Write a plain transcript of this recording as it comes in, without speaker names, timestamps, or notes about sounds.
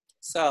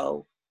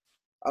So,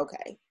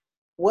 okay.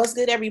 What's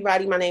good,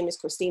 everybody? My name is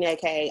Christina,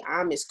 aka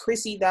I'm Miss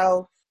Chrissy,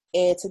 though.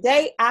 And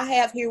today I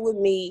have here with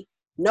me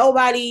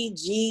Nobody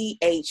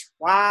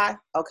GHY,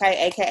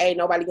 okay, aka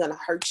Nobody Gonna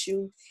Hurt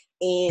You.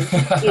 And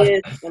he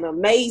is an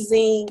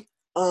amazing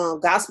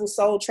gospel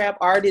soul trap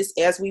artist,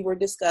 as we were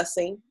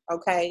discussing,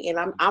 okay?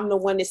 And I'm the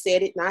one that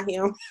said it, not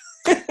him.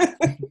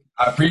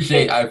 I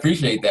appreciate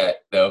that,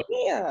 though.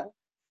 Yeah.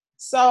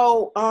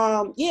 So,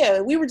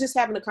 we were just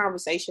having a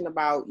conversation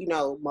about,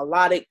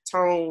 melodic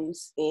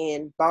tones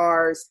and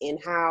bars and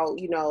how,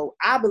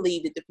 I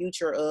believe that the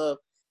future of,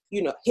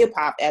 hip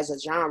hop as a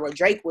genre.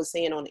 Drake was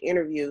saying on the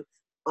interview,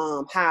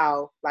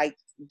 how like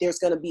there's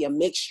going to be a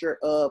mixture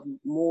of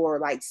more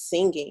like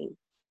singing.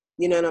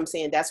 You know what I'm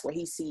saying? That's where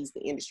he sees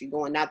the industry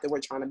going. Not that we're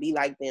trying to be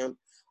like them,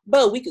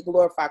 but we could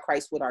glorify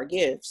Christ with our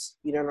gifts.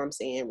 You know what I'm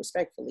saying?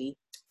 Respectfully.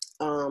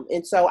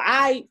 And so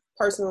I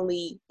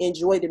personally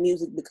enjoy the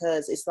music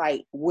because it's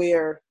like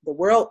where the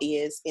world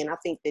is. And I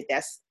think that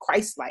that's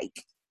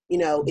Christ-like.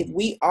 If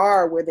we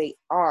are where they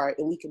are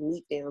and we can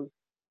meet them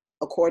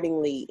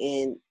accordingly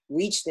and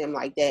reach them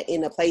like that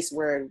in a place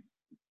where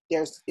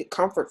there's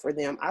comfort for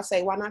them, I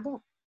say, why not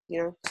go?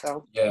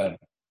 So. Yeah.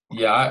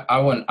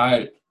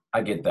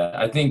 I get that.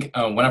 I think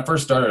when I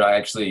first started, I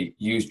actually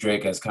used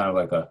Drake as kind of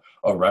like a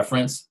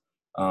reference.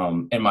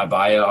 In my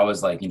bio, I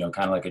was like, kind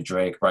of like a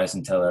Drake,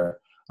 Bryson Tiller.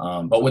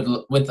 But with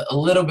a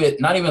little bit,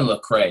 not even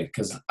Lecrae,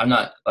 because I'm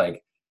not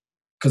like,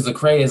 because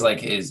Lecrae is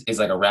like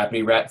a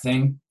rappity rap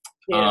thing.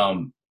 Yeah.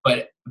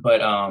 But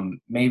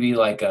maybe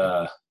like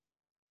a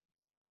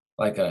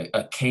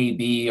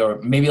KB,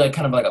 or maybe like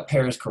kind of like a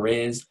Paris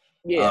Chariz.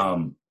 Yeah.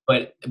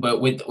 But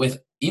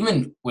with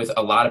even with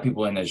a lot of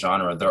people in the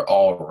genre, they're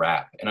all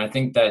rap, and I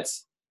think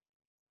that's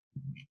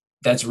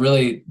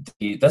really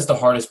that's the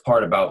hardest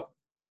part about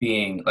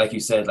being, like you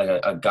said, like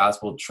a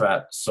gospel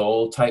trap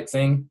soul type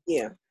thing.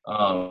 Yeah.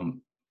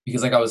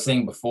 Because like I was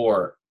saying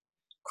before,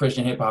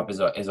 Christian hip hop is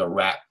a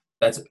rap.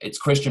 It's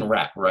Christian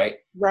rap, right?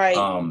 Right.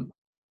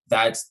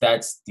 That's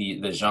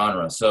the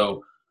genre.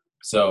 So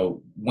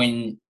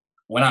when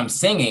I'm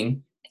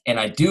singing, and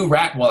I do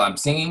rap while I'm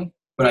singing,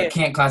 but I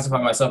can't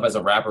classify myself as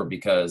a rapper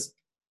because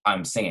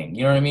I'm singing.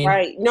 You know what I mean?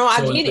 Right. No, I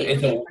So get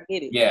it. I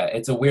get it. Yeah,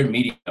 it's a weird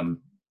medium.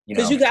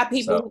 Because you got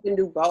people who can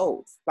do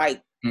both,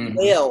 like,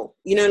 well,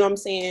 you know what I'm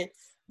saying?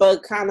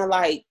 But kind of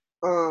like,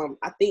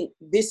 I think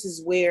this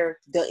is where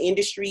the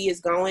industry is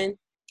going.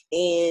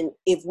 And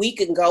if we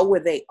can go where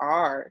they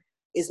are,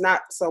 it's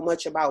not so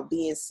much about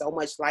being so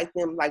much like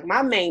them. Like,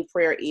 my main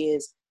prayer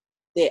is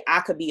that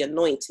I could be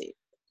anointed.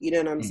 You know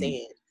what I'm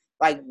saying?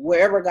 Like,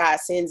 wherever God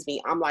sends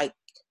me, I'm like,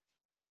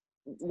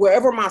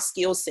 wherever my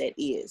skill set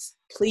is,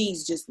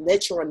 please just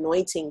let your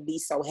anointing be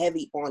so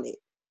heavy on it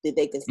that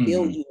they can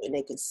feel you and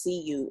they can see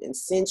you and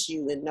sense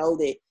you and know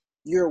that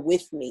you're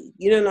with me.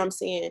 You know what I'm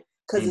saying?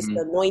 Because it's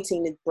the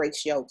anointing that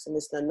breaks yokes, and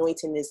it's the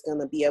anointing that's going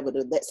to be able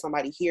to let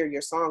somebody hear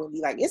your song and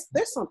be like,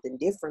 there's something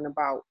different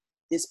about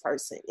this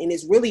person. And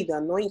it's really the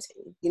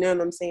anointing. You know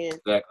what I'm saying?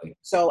 Exactly.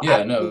 So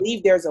I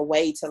believe there's a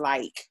way to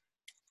like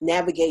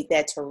navigate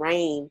that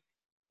terrain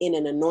in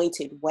an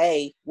anointed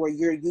way where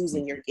you're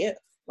using your gift.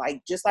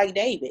 Like, just like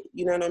David,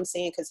 you know what I'm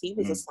saying? Because he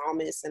was a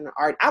psalmist and an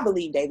art. I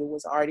believe David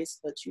was an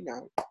artist, but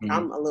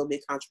I'm a little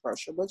bit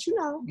controversial. But he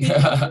was in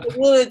the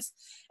woods.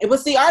 But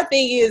see, our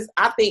thing is,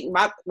 I think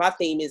my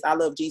theme is I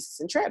love Jesus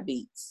and trap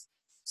beats.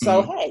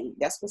 So hey,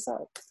 that's what's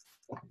up.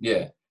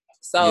 Yeah.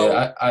 So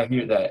yeah, I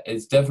hear that.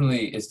 It's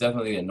definitely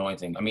the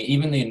anointing. I mean,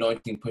 even the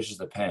anointing pushes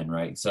the pen,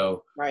 right?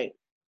 So right.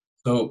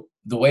 So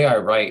the way I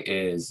write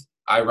is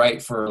I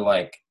write for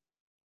like.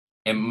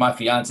 And my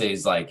fiance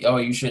is like, oh,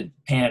 you should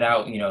pan it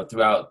out,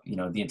 throughout,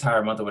 the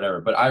entire month or whatever.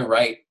 But I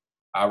write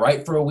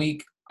for a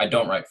week. I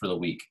don't write for the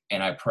week,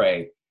 and I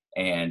pray,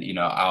 and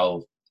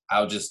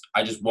I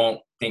just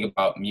won't think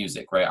about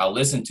music, right? I'll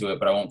listen to it,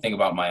 but I won't think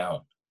about my own.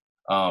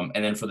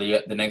 And then for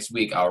the next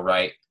week I'll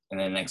write, and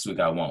then next week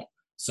I won't.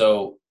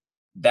 So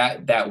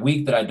that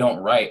week that I don't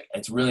write,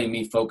 it's really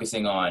me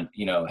focusing on,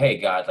 hey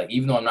God, like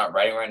even though I'm not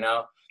writing right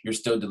now, you're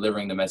still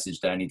delivering the message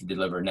that I need to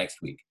deliver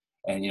next week,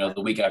 and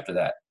the week after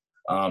that.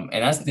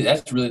 And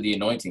that's really the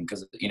anointing,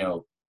 because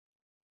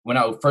when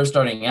I was first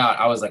starting out,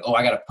 I was like, oh,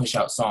 I got to push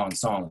out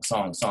songs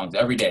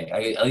every day.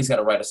 I at least got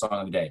to write a song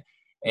every day.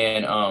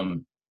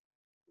 And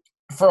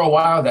for a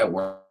while that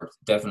worked,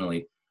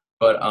 definitely.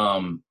 But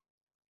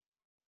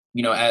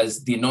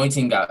as the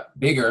anointing got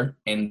bigger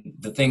and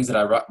the things that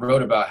I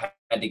wrote about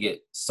had to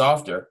get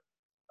softer,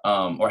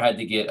 or had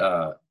to get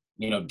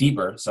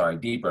deeper.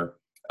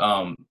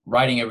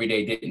 Writing every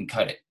day didn't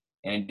cut it,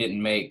 and it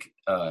didn't make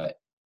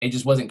it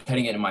just wasn't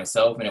cutting it in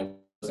myself, and it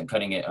wasn't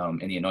cutting it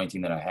in the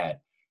anointing that I had.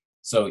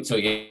 So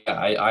yeah,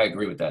 I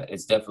agree with that.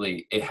 It's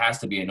definitely, it has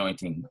to be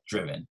anointing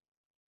driven.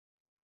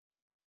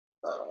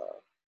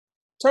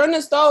 Turn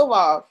the stove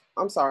off.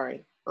 I'm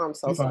sorry. I'm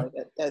so You're sorry.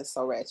 fine. That's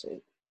so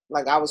ratchet.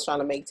 Like, I was trying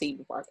to make tea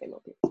before I came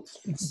up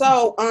here.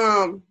 So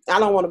I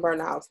don't want to burn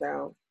the house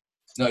down.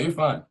 No, you're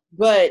fine.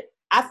 But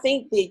I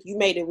think that you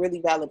made a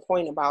really valid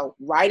point about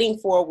writing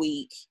for a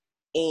week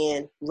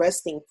and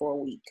resting for a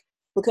week.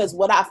 Because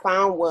what I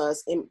found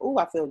was,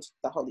 I feel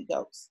the Holy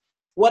Ghost.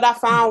 What I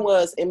found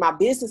was in my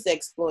business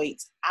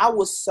exploits, I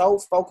was so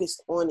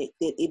focused on it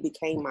that it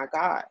became my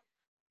God.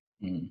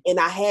 And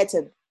I had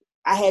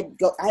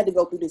to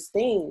go through this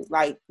thing,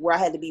 like, where I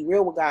had to be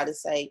real with God and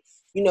say,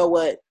 you know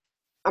what,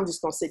 I'm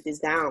just gonna sit this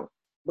down,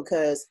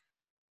 because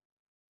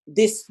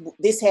this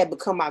had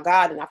become my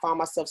God, and I found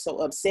myself so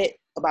upset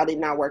about it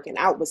not working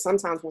out. But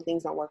sometimes when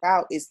things don't work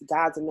out, it's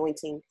God's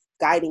anointing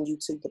guiding you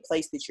to the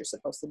place that you're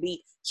supposed to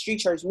be. Street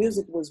church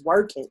music was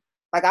working.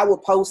 Like, I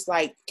would post,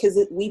 like, because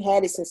we've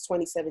had it since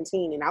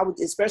 2017, and I would,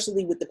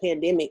 especially with the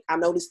pandemic, I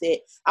noticed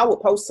that I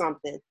would post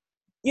something,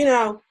 you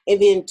know,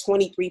 and then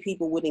 23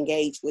 people would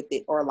engage with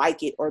it or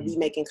like it or be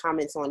making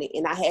comments on it.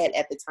 And I had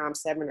at the time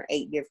 7 or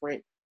 8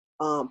 different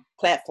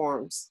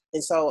platforms.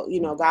 And so,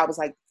 you know, God was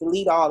like,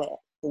 delete all that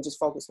and just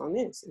focus on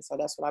this. And so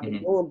that's what I've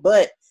been doing.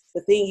 But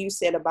the thing you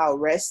said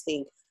about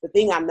resting, the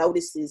thing I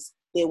noticed is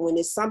that when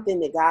it's something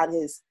that God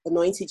has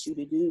anointed you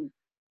to do,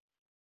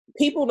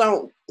 people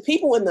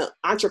in the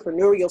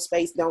entrepreneurial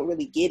space don't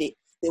really get it,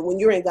 that when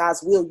you're in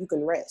God's will, you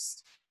can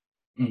rest.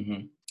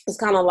 It's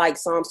kind of like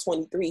Psalms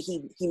 23.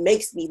 He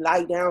makes me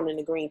lie down in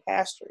the green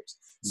pastures.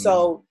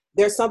 So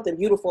there's something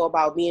beautiful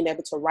about being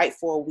able to write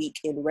for a week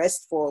and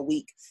rest for a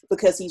week,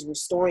 because he's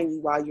restoring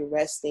you while you're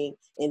resting.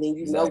 And then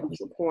you know that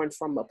you're pouring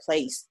from a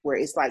place where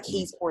it's like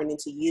he's pouring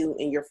into you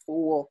and you're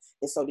full,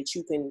 and so that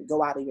you can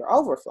go out of your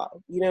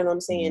overflow. You know what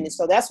I'm saying? And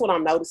so that's what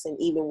I'm noticing,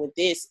 even with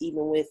this,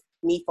 even with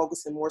me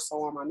focusing more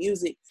so on my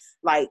music.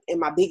 Like, and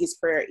my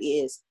biggest prayer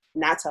is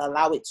not to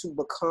allow it to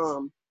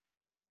become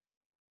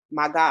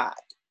my God.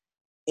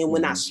 And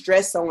when I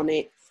stress on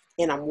it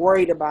and I'm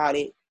worried about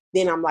it,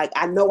 then I'm like,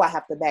 I know I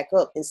have to back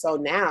up. And so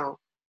now,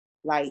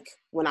 like,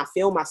 when I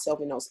feel myself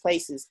in those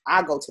places,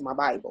 I go to my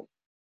Bible.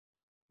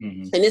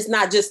 And it's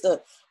not just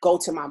a go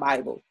to my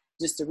Bible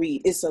just to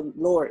read. It's a,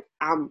 Lord,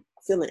 I'm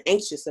feeling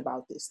anxious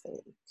about this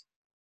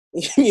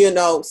thing. You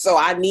know, so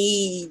I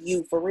need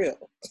you for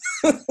real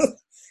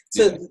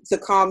to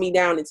calm me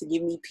down and to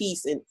give me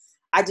peace. And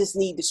I just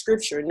need the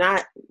scripture,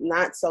 not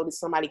so that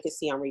somebody can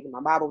see I'm reading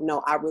my Bible.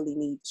 No, I really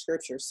need the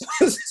scripture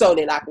so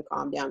that I can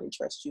calm down and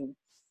trust you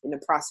in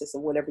the process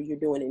of whatever you're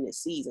doing in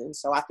this season.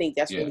 So I think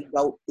that's really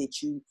dope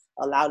that you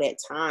allow that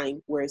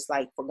time where it's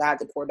like for God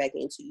to pour back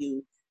into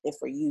you and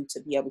for you to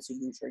be able to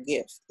use your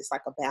gift. It's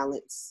like a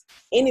balance.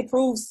 And it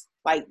proves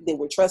like that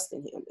we're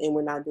trusting him and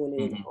we're not doing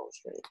it in our own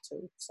strength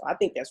too. So I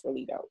think that's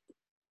really dope.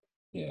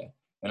 Yeah.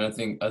 And I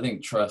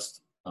think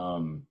trust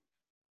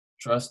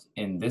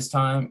in this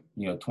time,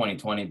 you know,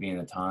 2020 being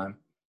the time,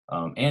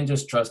 and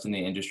just trust in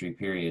the industry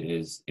period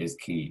is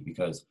key,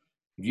 because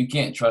if you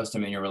can't trust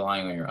him and you're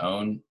relying on your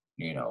own,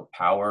 you know,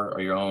 power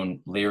or your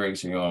own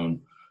lyrics or your own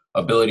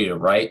ability to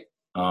write,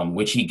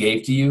 which he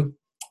gave to you,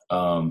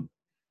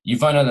 you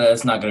find out that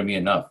that's not going to be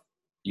enough.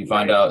 You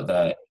find out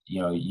that,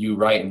 you know, you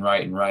write and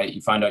write and write,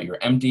 you find out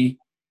you're empty,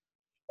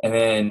 and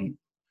then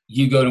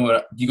you go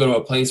to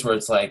a place where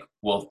it's like,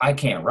 well, if I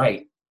can't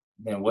write,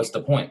 then what's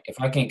the point? If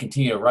I can't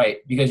continue to write,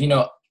 because, you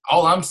know,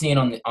 all I'm seeing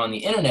on the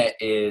internet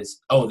is,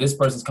 oh, this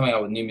person's coming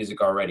out with new music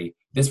already.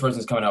 This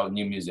person's coming out with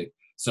new music.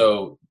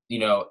 So, you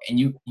know, and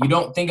you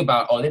don't think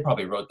about, oh, they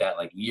probably wrote that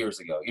like years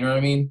ago. You know what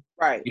I mean?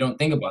 Right. You don't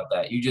think about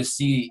that. You just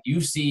see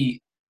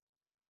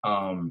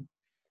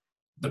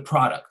the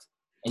product,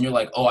 and you're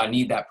like, oh, I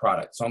need that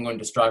product, so I'm going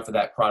to strive for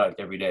that product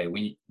every day.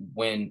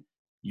 When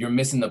you're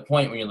missing the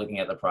point when you're looking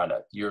at the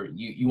product,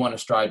 you want to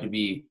strive to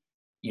be,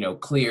 you know,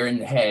 clear in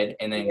the head,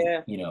 and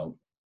then you know,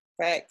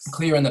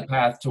 clear in the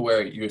path to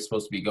where you're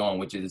supposed to be going,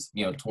 which is,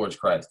 you know, towards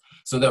Christ.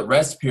 So the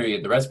rest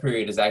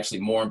period is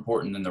actually more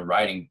important than the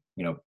writing,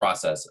 you know,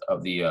 process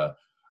of the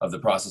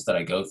process that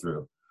I go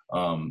through,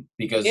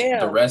 because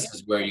the rest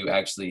is where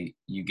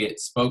you get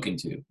spoken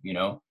to. You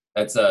know,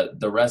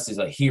 the rest is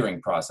a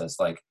hearing process.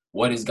 Like,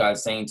 what is God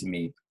saying to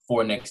me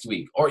for next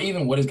week, or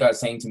even what is God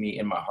saying to me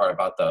in my heart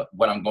about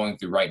what I'm going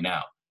through right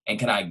now, and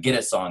can I get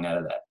a song out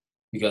of that?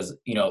 Because,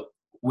 you know,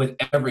 with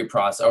every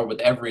process, or with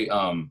every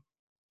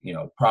you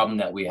know, problem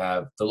that we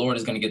have, the Lord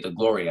is going to get the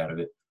glory out of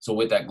it. So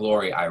with that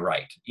glory, I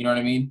write. You know what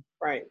I mean?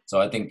 Right. So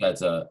I think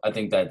that's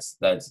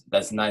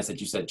nice that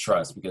you said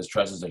trust, because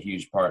trust is a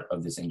huge part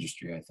of this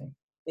industry, I think.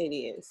 It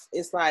is.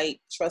 It's like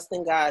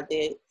trusting God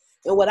that,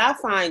 and what I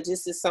find,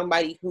 just as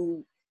somebody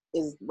who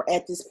is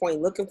at this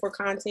point looking for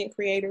content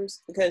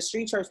creators, because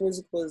Street Church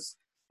Music was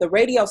the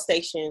radio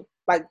station,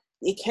 like,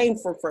 it came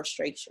from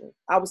frustration.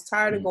 I was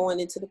tired of going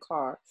into the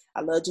car.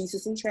 I love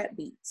Jesus and trap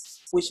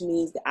beats, which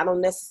means that I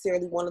don't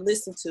necessarily want to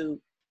listen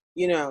to,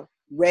 you know,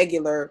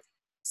 regular,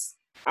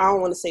 I don't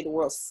want to say the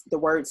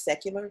word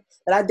secular,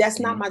 but that's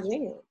not my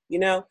jam, you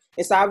know?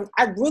 And so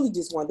I really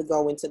just wanted to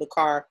go into the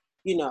car,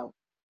 you know,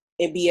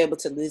 and be able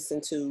to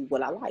listen to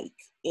what I like.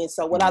 And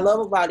so what I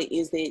love about it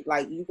is that,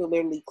 like, you can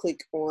literally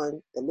click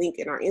on the link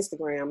in our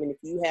Instagram, and if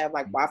you have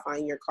like Wi-Fi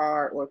in your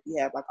car, or if you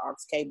have like aux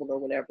cable or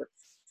whatever,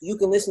 you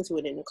can listen to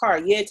it in the car.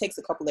 Yeah, it takes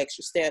a couple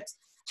extra steps.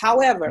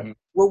 However,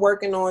 we're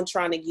working on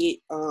trying to get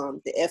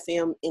the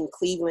FM in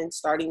Cleveland,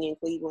 starting in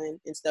Cleveland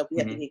and stuff. We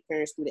have to get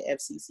clearance through the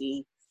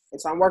FCC. And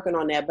so I'm working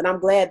on that. But I'm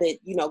glad that,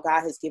 you know,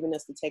 God has given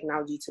us the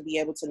technology to be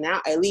able to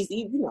now, at least,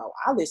 you know,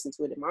 I listen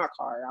to it in my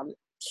car.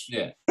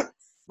 Yeah.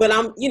 But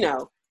I'm, you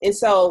know, and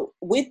so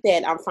with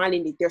that, I'm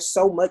finding that there's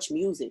so much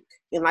music.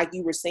 And like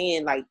you were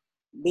saying, like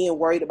being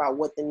worried about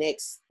what the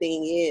next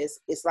thing is,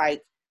 it's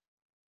like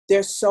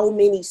there's so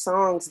many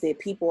songs that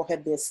people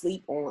have been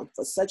asleep on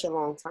for such a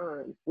long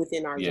time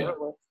within our Yeah.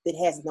 genre that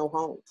has no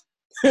home.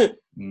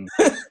 Mm.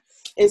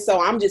 And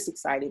so I'm just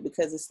excited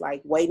because it's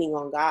like waiting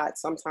on God.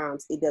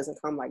 Sometimes it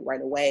doesn't come like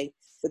right away,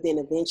 but then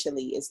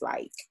eventually it's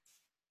like,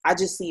 I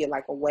just see it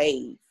like a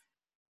wave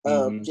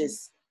of Mm-hmm.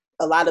 just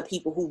a lot of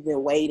people who've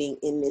been waiting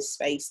in this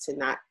space to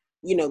not,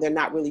 you know, they're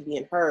not really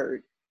being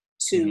heard,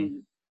 Mm-hmm.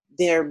 to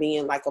there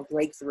being like a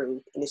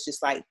breakthrough. And it's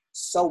just like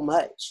so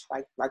much,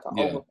 like an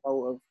Yeah.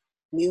 overflow of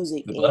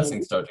music. The And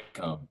blessings start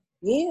to come.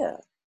 yeah.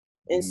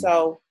 And Mm-hmm.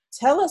 so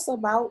tell us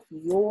about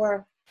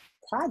your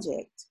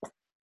project,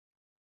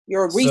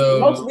 your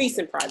most So,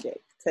 recent project.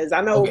 Because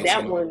I know okay,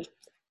 that so one,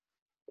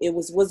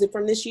 was it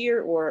from this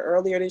year or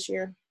earlier this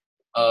year?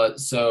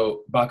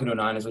 so Bakudo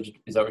 9 is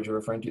that what you're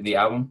referring to? The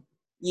album?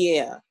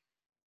 Yeah.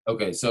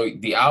 Okay, so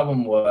the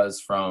album was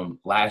from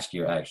last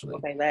year actually.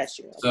 Okay, last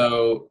year.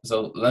 Okay.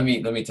 So let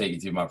me take you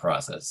through my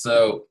process.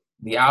 So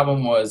the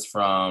album was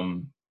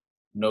from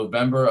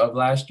November of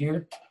last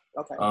year.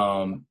 Okay.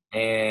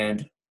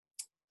 And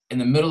in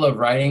the middle of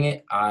writing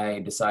it, I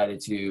decided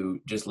to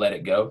just let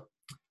it go.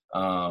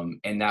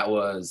 And that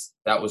was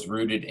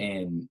rooted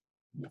in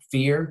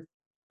fear,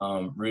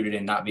 rooted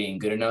in not being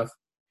good enough,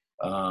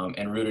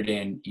 and rooted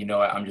in, you know,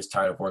 I'm just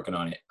tired of working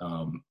on it.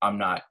 I'm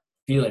not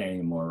feeling it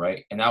anymore,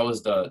 right? And that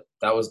was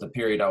the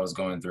period I was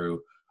going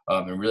through,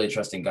 and really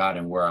trusting God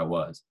and where I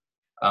was.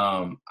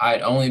 I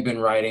had only been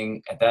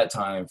writing at that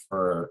time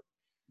for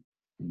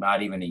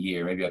not even a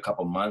year, maybe a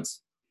couple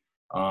months.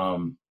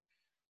 Um,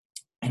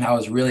 and I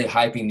was really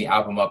hyping the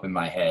album up in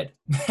my head.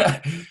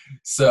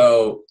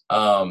 So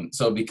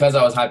because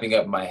I was hyping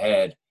up my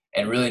head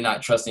and really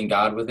not trusting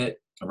God with it,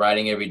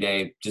 writing every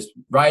day, just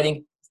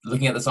writing,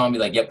 looking at the song, be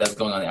like, yep, that's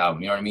going on the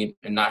album. You know what I mean?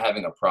 And not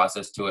having a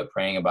process to it,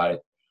 praying about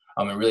it,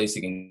 and really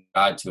seeking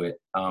God to it.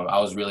 I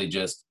was really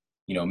just,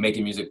 you know,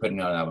 making music, putting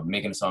it on an album,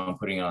 making a song,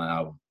 putting it on an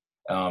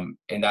album.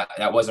 And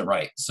that wasn't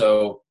right.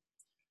 So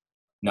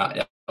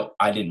not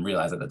I didn't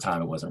realize at the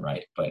time it wasn't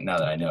right, but now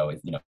that I know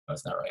it, you know,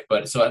 it's not right.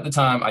 But so at the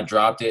time I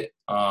dropped it,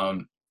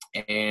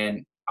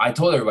 and I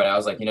told everybody, I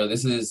was like, you know,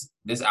 this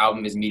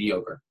album is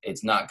mediocre.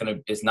 It's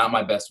not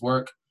my best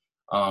work.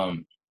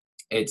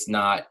 It's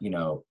not, you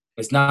know,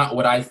 it's not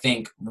what I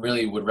think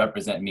really would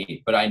represent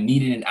me, but I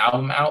needed an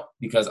album out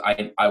because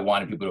I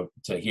wanted people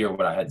to hear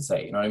what I had to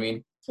say. You know what I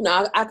mean?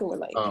 No, I can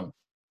relate.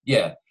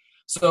 Yeah.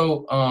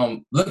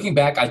 So looking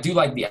back, I do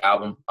like the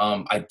album.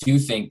 I do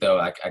think though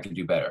I could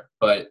do better.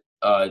 But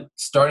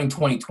starting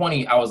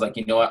 2020, I was like,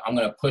 you know what? I'm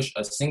gonna push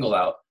a single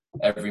out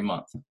every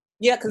month.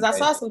 Yeah, because I Okay.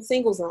 saw some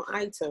singles on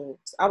iTunes.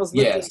 I was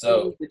Yeah. looking through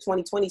So the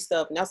 2020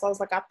 stuff, and that's why I was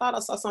like, I thought I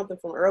saw something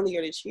from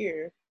earlier this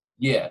year.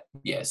 yeah.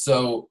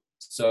 So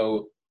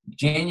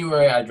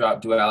January I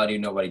dropped Duality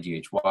Nobody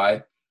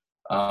GHY,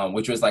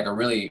 which was like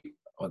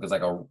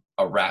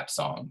a rap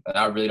song. And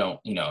I really don't,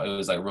 you know, it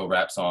was like a real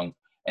rap song.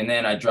 And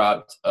then I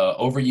dropped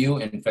Over You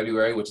in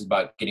February, which is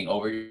about getting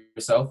over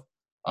yourself.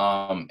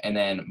 And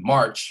then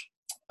March,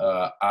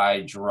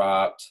 I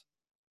dropped,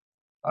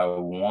 I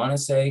want to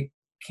say,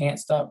 Can't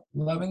Stop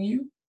Loving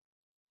You.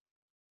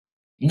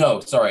 No,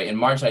 sorry. In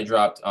March, I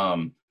dropped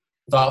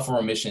Thoughtful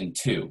Remission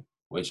 2,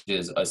 which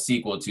is a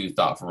sequel to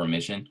Thoughtful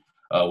Remission,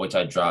 which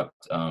I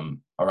dropped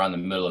around the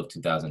middle of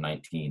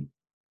 2019.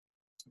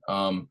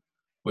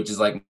 Which is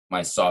like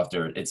my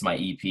softer, it's my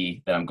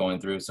EP that I'm going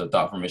through. So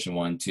Thoughtful Remission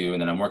 1, 2,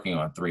 and then I'm working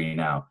on 3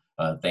 now.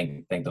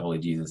 Thank the Holy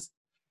Jesus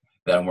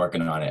that I'm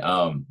working on it.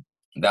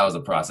 That was a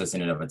process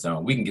in and of its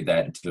own. We can get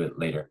that into it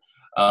later.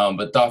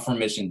 But Thoughtful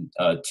Remission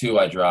 2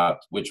 I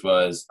dropped, which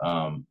was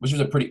a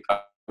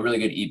really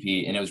good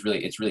EP, and it's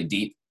really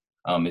deep.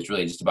 It's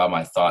really just about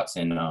my thoughts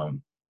and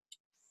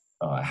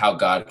how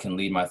God can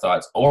lead my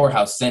thoughts, or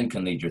how sin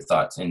can lead your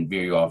thoughts and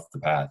veer you off the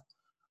path.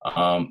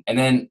 And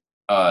then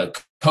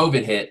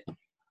COVID hit.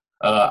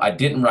 I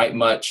didn't write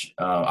much.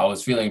 I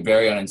was feeling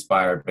very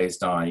uninspired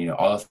based on, you know,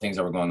 all the things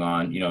that were going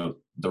on, you know,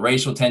 the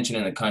racial tension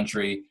in the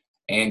country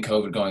and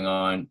COVID going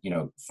on, you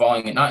know,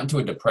 falling not into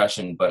a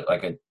depression, but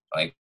like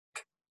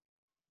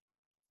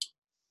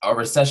a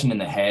recession in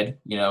the head,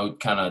 you know,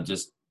 kind of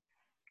just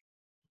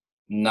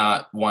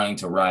not wanting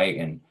to write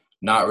and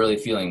not really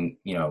feeling,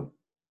 you know,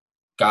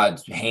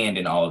 God's hand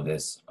in all of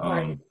this.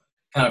 Right.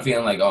 Kind of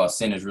feeling like, oh,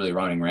 sin is really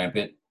running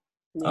rampant.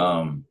 Yeah.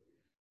 Um,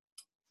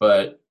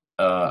 but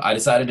I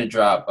decided to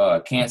drop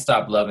Can't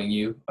Stop Loving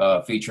You,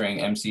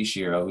 featuring MC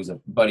Shiro, who's a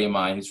buddy of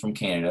mine who's from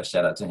Canada.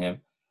 Shout out to him.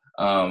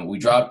 We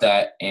dropped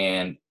that,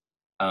 and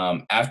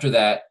after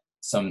that,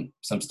 some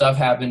stuff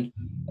happened,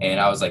 and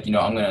I was like, you know,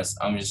 I'm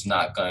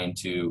not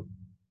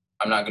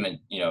gonna,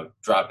 you know,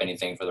 drop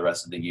anything for the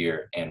rest of the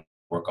year and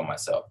work on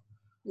myself.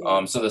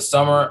 Yeah. So the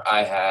summer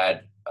I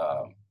had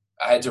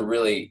to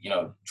really, you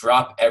know,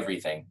 drop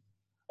everything.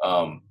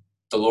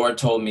 the Lord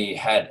told me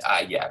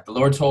the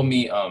Lord told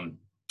me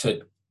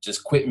to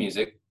just quit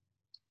music,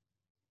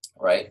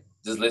 right?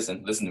 Just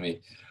listen to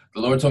me.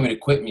 The Lord told me to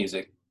quit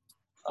music,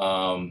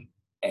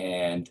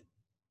 and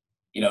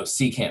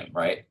seek Him,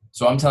 right?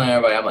 So I'm telling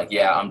everybody, I'm like,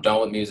 yeah, I'm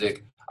done with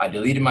music. I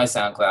deleted my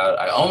SoundCloud.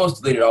 I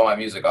almost deleted all my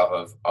music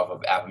off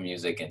of Apple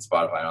Music and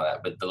Spotify and all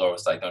that, but the Lord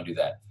was like, don't do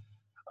that.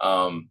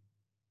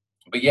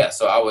 But yeah,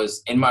 so I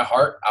was in my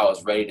heart, I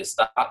was ready to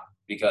stop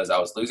because I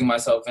was losing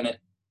myself in it.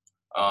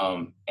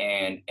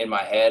 And in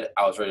my head,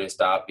 I was ready to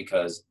stop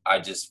because I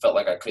just felt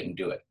like I couldn't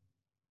do it.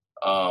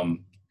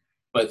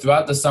 But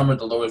throughout the summer,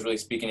 the Lord was really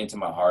speaking into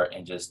my heart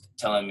and just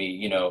telling me,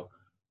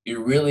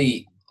 you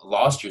really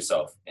lost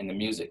yourself in the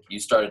music. You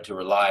started to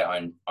rely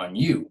on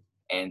you.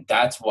 And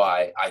that's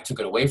why I took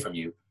it away from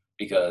you,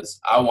 because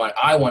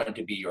I wanted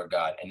to be your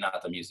God and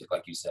not the music,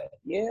 like you said.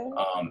 Yeah.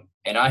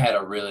 And I had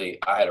a really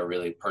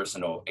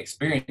personal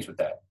experience with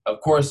that.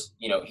 Of course,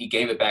 He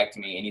gave it back to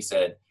me and He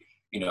said,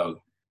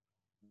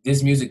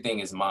 this music thing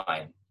is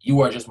mine. You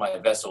are just my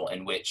vessel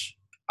in which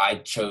I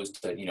chose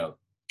to,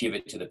 give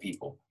it to the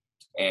people.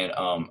 And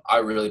I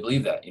really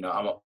believe that.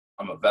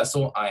 I'm a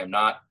vessel. I'm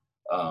not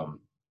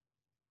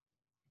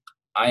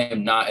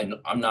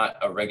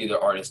a regular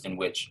artist in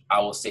which I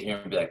will sit here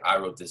and be like, I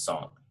wrote this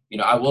song.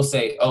 I will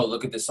say, oh,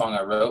 look at this song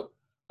I wrote.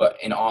 But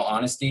in all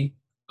honesty,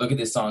 look at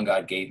this song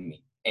God gave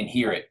me and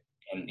hear it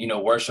and,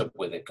 worship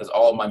with it, because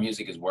all of my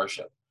music is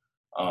worship.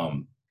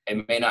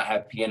 It may not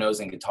have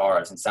pianos and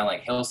guitars and sound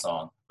like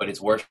Hillsong, but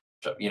it's worship,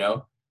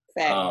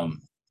 Fact.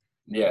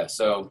 Yeah.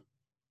 So,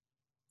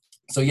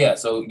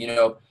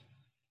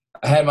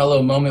 I had my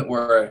little moment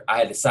where I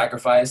had to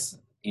sacrifice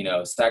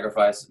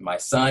my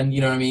son,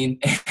 you know what I mean?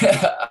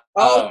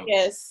 Oh,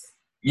 yes.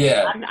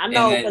 Yeah. I And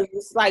know, then because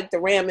it's like the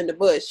ram in the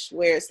bush,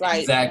 where it's like,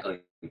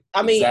 exactly.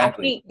 I mean, I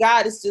Exactly. think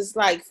God is just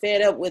like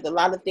fed up with a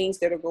lot of things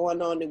that are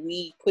going on that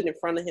we put in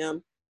front of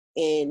Him,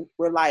 and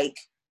we're like,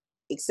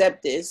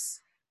 accept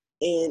this.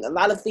 And a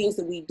lot of things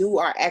that we do,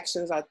 our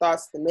actions, our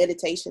thoughts, the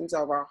meditations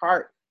of our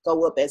heart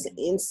go up as an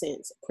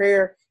incense.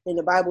 Prayer in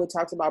the Bible, it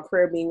talks about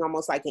prayer being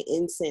almost like an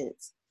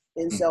incense.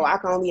 And so Mm-hmm. I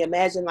can only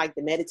imagine like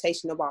the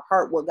meditation of our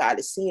heart, what God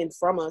is seeing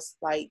from us,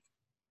 like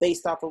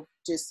based off of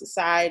just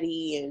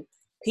society and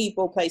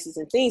people, places,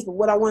 and things. But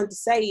what I wanted to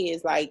say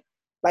is like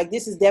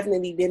this has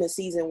definitely been a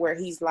season where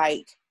He's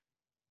like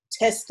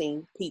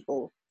testing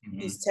people. Mm-hmm.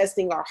 He's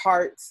testing our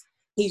hearts.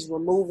 He's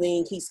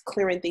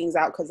clearing things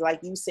out. Cause like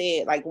you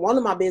said, like one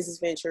of my business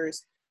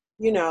ventures,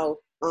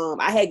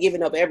 I had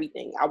given up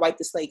everything. I wiped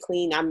the slate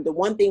clean. The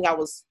one thing I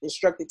was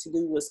instructed to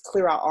do was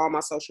clear out all my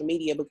social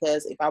media,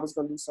 because if I was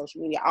going to do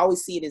social media, I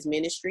always see it as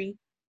ministry.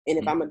 And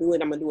if I'm going to do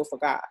it, I'm going to do it for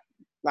God.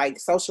 Like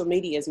social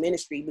media is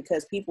ministry,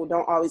 because people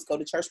don't always go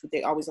to church, but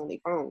they're always on their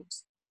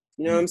phones.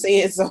 You know what I'm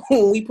saying? So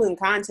when we putting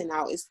content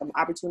out, it's an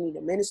opportunity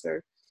to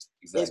minister.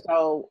 Exactly. And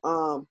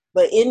so,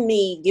 but in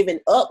me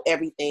giving up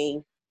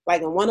everything,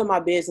 like in one of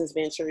my business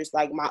ventures,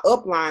 like my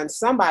upline,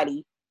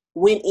 somebody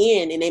went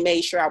in and they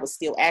made sure I was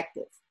still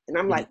active. And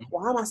I'm like,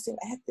 why am I still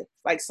active?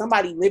 Like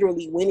somebody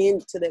literally went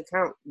into the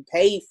account and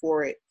paid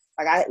for it.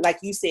 Like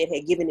you said,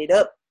 had given it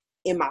up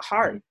in my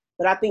heart. Mm-hmm.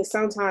 But I think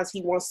sometimes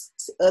He wants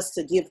us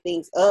to give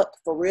things up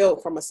for real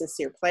from a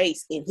sincere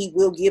place. And He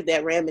will give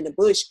that ram in the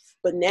bush.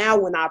 But now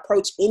when I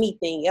approach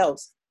anything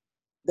else,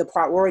 the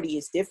priority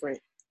is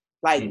different.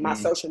 Like my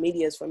social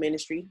media is for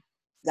ministry.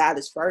 God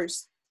is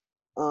first.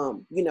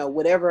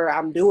 Whatever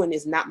I'm doing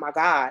is not my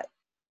God.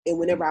 And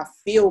whenever I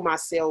feel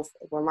myself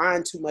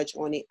relying too much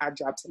on it, I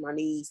drop to my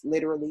knees,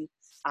 literally.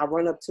 I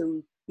run up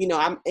to,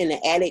 I'm in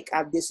the attic.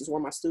 This is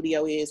where my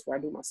studio is, where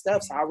I do my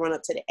stuff. So I run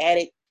up to the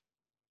attic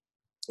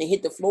and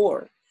hit the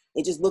floor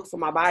and just look for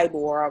my Bible,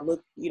 or I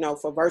look,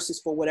 for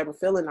verses for whatever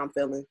feeling I'm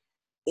feeling,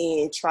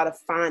 and try to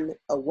find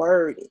a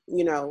word,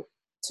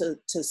 to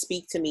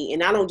speak to me.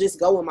 And I don't just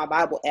go in my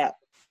Bible app.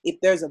 If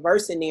there's a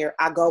verse in there,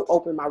 I go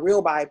open my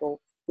real Bible,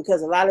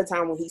 because a lot of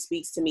time when He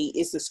speaks to me,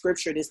 it's the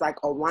scripture that's like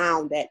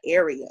around that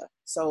area.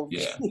 So,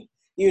 Yeah.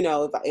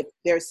 if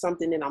there's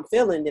something that I'm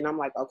feeling, then I'm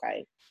like,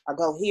 okay, I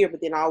go here,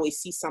 but then I always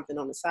see something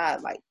on the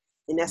side, like,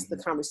 and that's the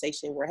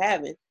conversation we're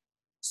having.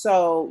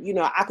 So,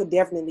 I could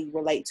definitely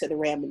relate to the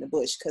ram in the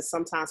bush, because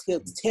sometimes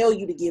He'll tell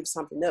you to give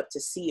something up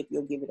to see if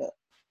you'll give it up.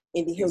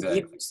 And then He'll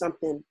give you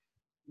something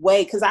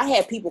because I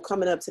had people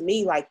coming up to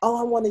me like, oh,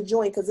 I want to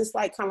join, because it's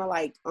like kind of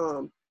like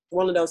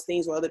one of those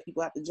things where other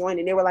people have to join,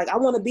 and they were like, I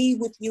want to be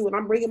with you, and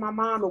I'm bringing my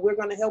mom, and we're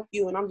going to help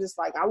you. And I'm just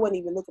like, I wasn't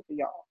even looking for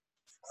y'all.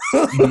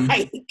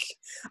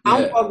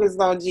 I'm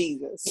focused on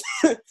Jesus,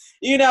 and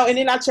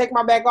then I check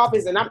my back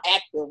office and I'm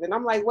active, and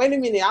I'm like, wait a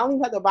minute, I don't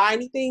even have to buy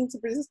anything to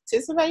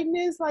participate in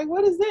this. Like,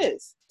 what is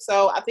this?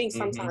 So I think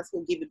sometimes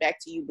He'll give it back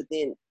to you, but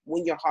then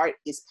when your heart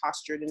is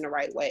postured in the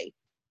right way,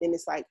 then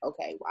it's like,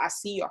 okay, well, I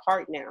see your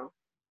heart now.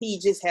 He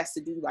just has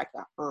to do like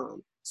a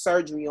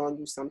surgery on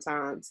you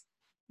sometimes.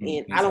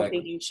 And I don't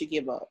think you should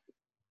give up,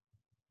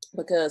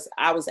 because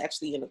I was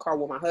actually in the car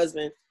with my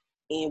husband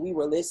and we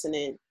were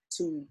listening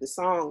to the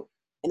song,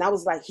 and I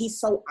was like, he's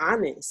so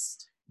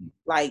honest.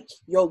 Like,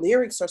 your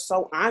lyrics are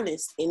so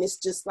honest, and it's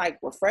just like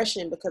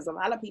refreshing, because a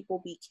lot of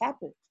people be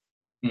capping.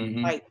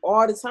 Mm-hmm. like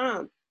all the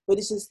time. But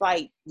it's just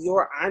like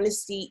your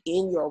honesty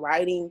in your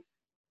writing,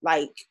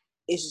 like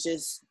it's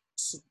just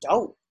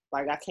dope.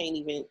 Like I can't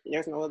even.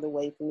 There's no other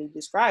way for me to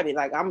describe it.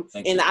 Like Thank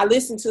and you. I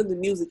listen to the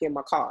music in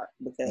my car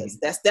because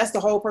Mm-hmm. that's the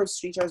whole purpose of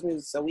Street Church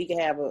Music. So we can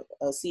have a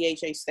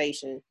CHA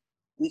station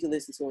we can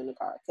listen to in the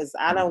car. Because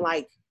I don't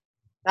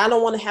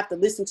want to have to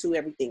listen to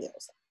everything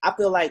else. I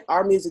feel like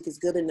our music is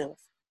good enough.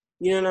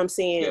 You know what I'm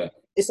saying? Yeah.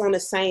 It's on the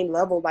same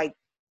level. Like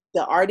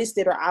the artists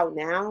that are out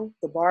now,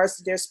 the bars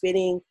that they're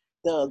spitting,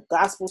 the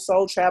gospel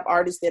soul trap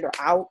artists that are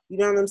out, you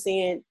know what I'm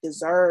saying,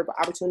 deserve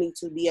opportunity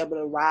to be able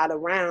to ride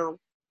around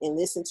and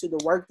listen to the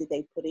work that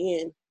they put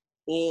in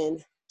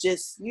and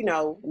just,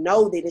 know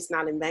that it's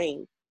not in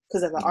vain.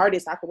 Because as an Mm-hmm.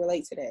 artist, I can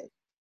relate to that.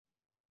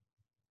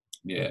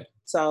 Yeah.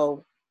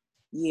 So,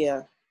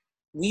 yeah,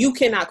 you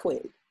cannot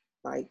quit.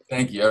 Like,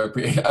 Thank you. I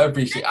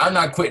appreciate it. I'm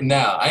not quitting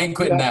now. I ain't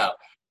quitting yeah, now.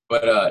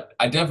 But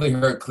I definitely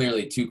heard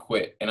clearly to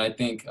quit. And I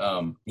think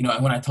when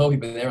I told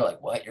people, they were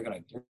like, "What? You're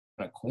gonna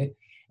quit?"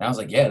 And I was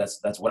like, "Yeah,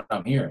 that's what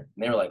I'm hearing."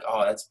 And they were like,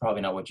 "Oh, that's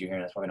probably not what you're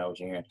hearing. That's probably not what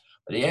you're hearing."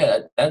 But yeah,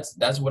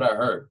 that's what I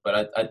heard.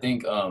 But I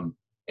think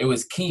it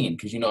was keen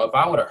because if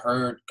I would have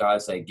heard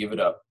God say, "Give it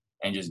up,"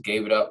 and just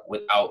gave it up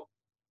without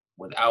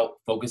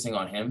focusing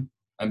on Him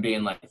and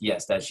being like,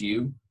 "Yes, that's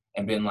you,"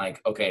 and being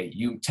like, "Okay,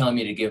 you telling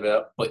me to give it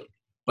up," but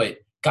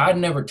God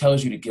never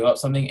tells you to give up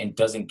something and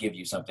doesn't give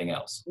you something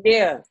else,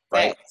 yeah,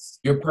 right? facts.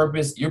 Your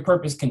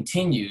purpose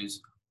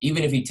continues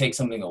even if He takes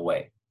something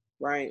away.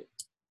 Right.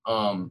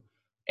 And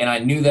I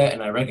knew that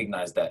and I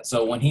recognized that.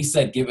 So when He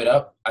said give it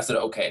up, I said,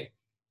 okay,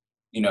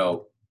 you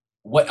know,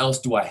 what else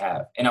do I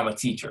have? And I'm a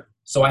teacher,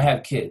 so I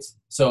have kids.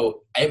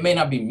 So it may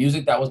not be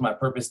music that was my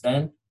purpose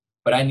then,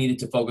 but I needed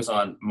to focus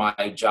on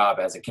my job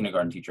as a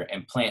kindergarten teacher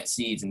and plant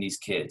seeds in these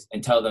kids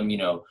and tell them,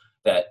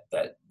 that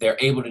they're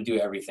able to do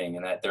everything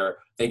and that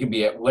they can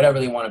be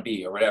whatever they want to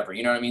be or whatever.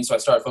 You know what I mean? So I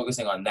started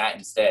focusing on that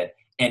instead.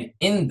 And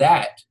in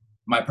that,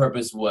 my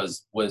purpose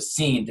was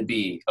seen to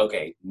be,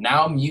 okay,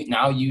 now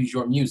use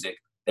your music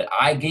that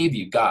I gave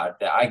you, God,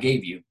 that I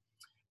gave you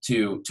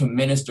to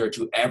minister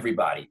to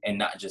everybody and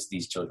not just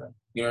these children.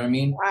 You know what I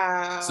mean?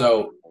 Wow.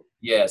 So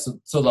yeah, so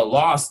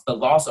the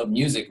loss of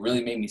music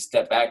really made me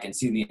step back and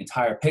see the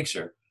entire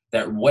picture.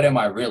 That what am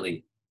I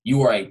really?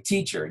 You are a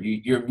teacher.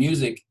 Your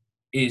music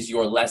is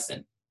your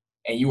lesson,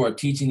 and you are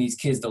teaching these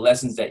kids the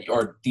lessons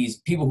or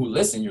these people who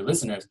listen, your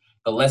listeners,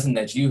 the lesson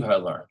that you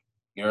have learned.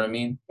 You know what I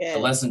mean? The Yeah.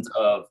 lessons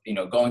of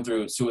going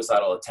through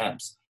suicidal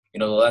attempts.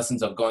 The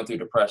lessons of going through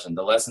depression.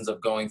 The lessons of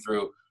going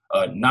through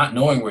not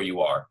knowing where you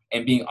are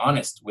and being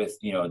honest with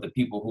the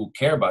people who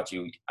care about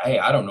you. Hey,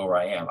 I don't know where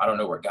I am. I don't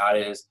know where God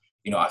is.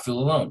 I feel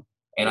alone.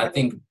 And I Right.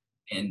 think,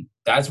 and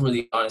that's where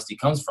the honesty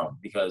comes from,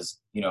 because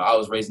I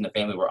was raised in a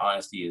family where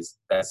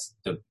that's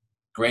the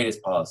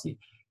greatest policy.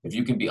 If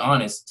you can be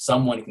honest,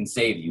 someone can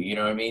save you. You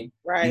know what I mean? You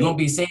Right. won't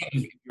be saved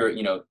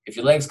if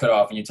your legs cut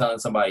off and you're telling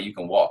somebody you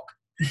can walk.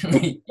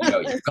 You're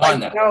gone Like,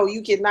 now. no,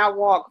 you cannot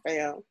walk,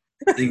 fam.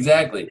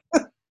 Exactly.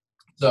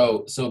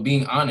 So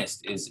being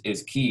honest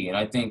is key. And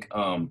I think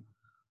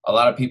a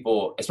lot of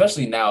people,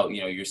 especially now,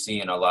 you're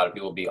seeing a lot of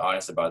people be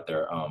honest about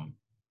their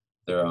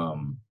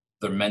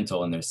their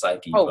mental and their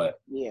psyche. Oh,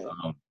 But yeah.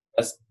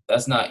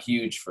 that's not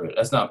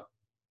that's not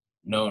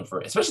known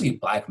for, especially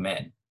Black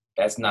men.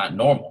 That's not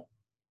normal.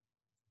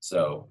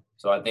 So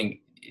I think,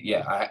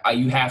 yeah,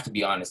 you have to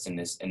be honest in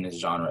this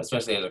genre,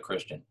 especially as a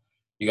Christian.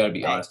 You got to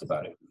be honest Facts.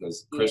 about it,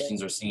 because Yeah.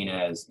 Christians are seen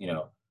as,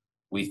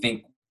 we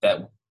think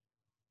that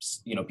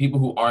people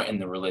who aren't in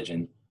the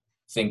religion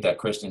think that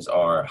Christians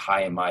are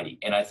high and mighty.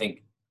 And I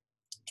think,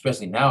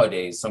 especially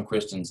nowadays, some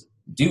Christians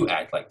do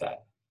act like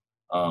that.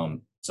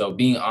 So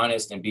being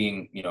honest and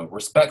being,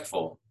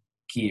 respectful,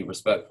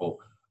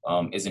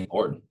 is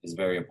important, is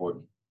very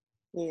important.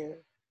 Yeah.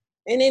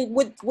 And then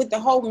with the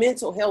whole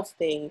mental health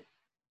thing,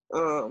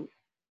 um,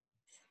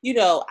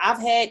 I've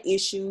had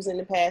issues in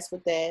the past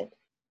with that.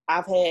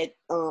 I've had,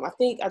 I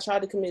think I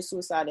tried to commit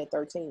suicide at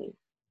 13.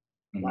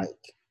 Mm-hmm. Like,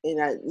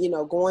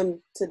 and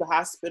going to the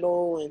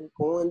hospital and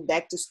going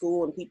back to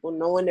school and people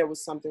knowing there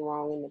was something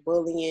wrong and the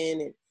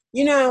bullying and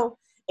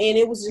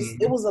it was just,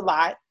 it Mm-hmm. was a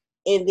lot.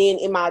 And then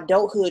in my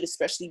adulthood,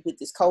 especially with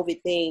this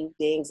COVID thing,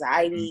 the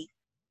anxiety,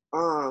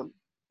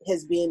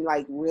 has been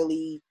like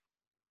really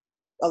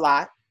a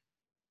lot.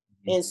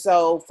 And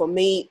so for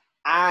me,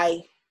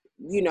 I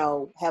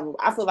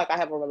I feel like I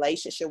have a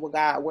relationship with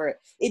God where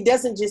it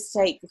doesn't just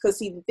take, because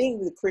see, the thing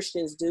that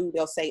Christians do,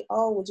 they'll say,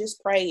 oh, well,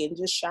 just pray and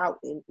just shout.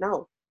 And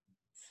no,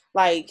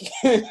 like,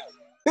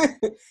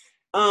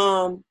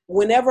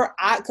 whenever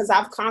because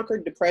I've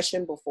conquered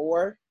depression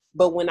before,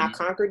 but when I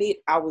Mm-hmm. conquered it,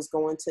 I was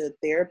going to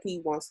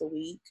therapy once a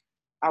week.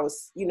 I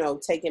was,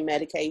 taking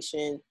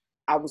medication.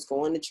 I was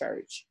going to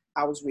church.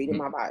 I was reading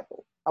my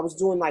Bible. I was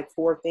doing like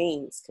 4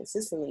 things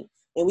consistently.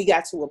 And we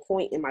got to a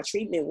point in my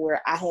treatment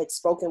where I had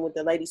spoken with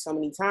the lady so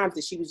many times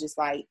that she was just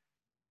like,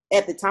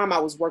 at the time I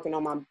was working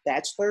on my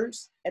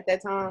bachelor's at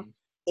that time.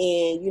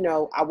 And, you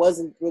know, I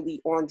wasn't really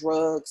on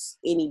drugs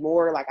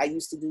anymore. Like I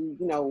used to do,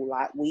 you know, a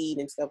lot weed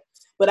and stuff,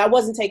 but I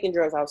wasn't taking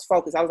drugs. I was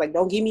focused. I was like,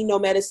 don't give me no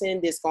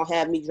medicine that's going to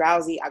have me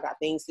drowsy. I got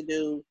things to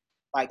do.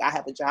 Like I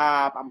have a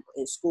job. I'm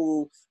in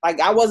school. Like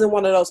I wasn't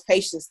one of those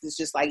patients that's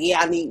just like, yeah,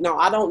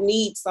 I don't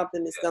need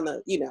something that's going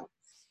to, you know.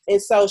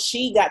 And so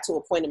she got to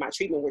a point in my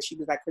treatment where she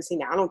was like,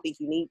 Christina, I don't think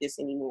you need this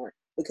anymore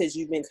because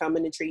you've been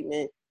coming to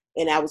treatment.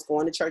 And I was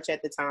going to church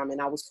at the time,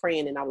 and I was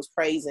praying and I was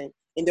praising.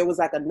 And there was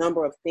like a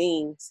number of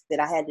things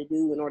that I had to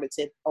do in order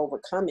to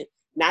overcome it.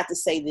 Not to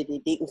say that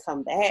it didn't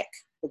come back,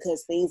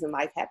 because things in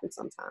life happen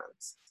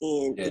sometimes.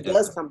 And it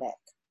does come back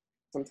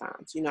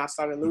sometimes. You know, I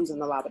started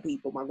losing a lot of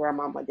people. My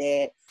grandma, my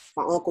dad,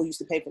 my uncle used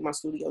to pay for my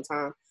studio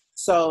time.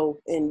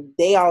 So, and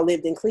they all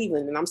lived in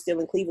Cleveland, and I'm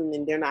still in Cleveland,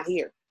 and they're not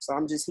here. So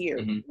I'm just here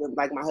with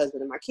like my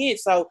husband and my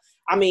kids. So,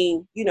 I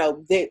mean, you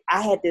know,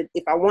 I had to,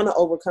 if I want to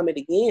overcome it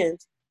again,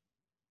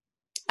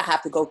 I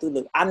have to go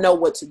through I know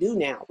what to do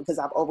now because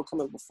I've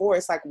overcome it before.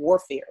 It's like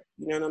warfare.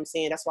 You know what I'm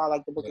saying? That's why I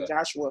like the book of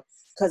Joshua,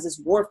 because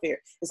it's warfare.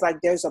 It's like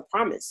there's a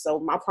promise. So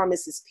my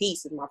promise is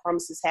peace, and my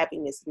promise is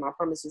happiness, and my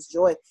promise is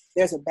joy.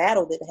 There's a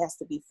battle that has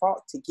to be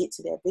fought to get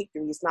to that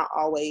victory. It's not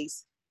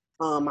always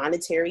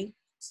monetary.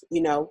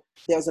 You know,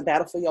 there's a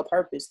battle for your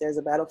purpose. There's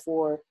a battle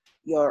for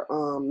your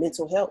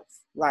mental health.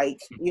 Like,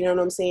 you know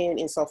what I'm saying?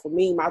 And so for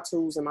me, my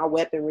tools and my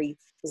weaponry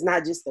is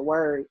not just the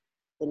word,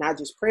 and not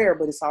just prayer,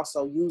 but it's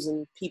also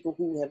using people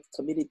who have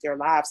committed their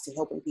lives to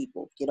helping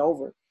people get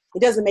over.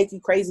 It doesn't make you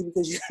crazy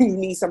because you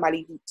need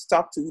somebody to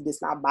talk to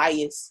that's not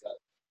biased,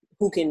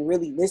 who can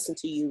really listen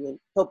to you and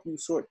help you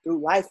sort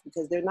through life,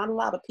 because there's not a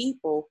lot of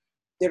people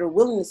that are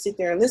willing to sit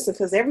there and listen,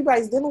 because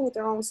everybody's dealing with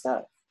their own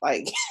stuff.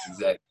 Like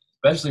exactly,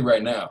 especially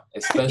right now.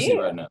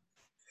 Right now.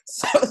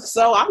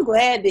 So I'm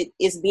glad that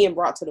it's being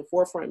brought to the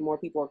forefront and more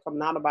people are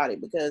coming out about it,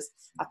 because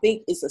I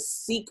think it's a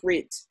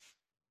secret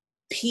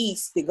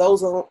piece that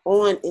goes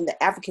on in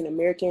the African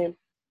American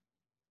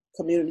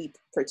community,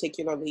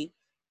 particularly,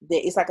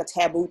 that it's like a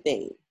taboo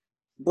thing,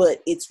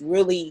 but it's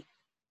really,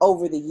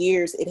 over the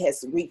years, it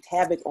has wreaked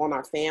havoc on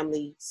our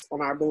families,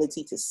 on our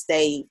ability to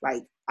stay.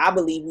 Like, I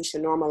believe we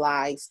should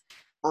normalize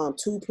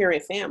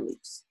 2-parent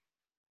families.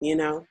 You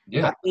know,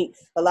 I think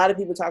a lot of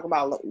people talk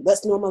about,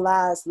 let's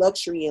normalize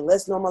luxury and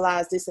let's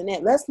normalize this and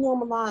that. Let's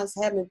normalize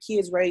having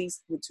kids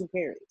raised with 2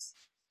 parents.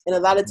 And a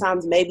lot of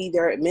times maybe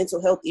there are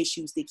mental health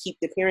issues that keep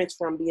the parents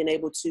from being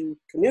able to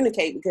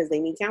communicate because they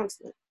need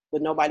counseling,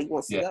 but nobody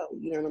wants to go.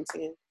 You know what I'm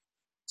saying?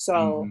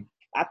 So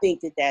I think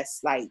that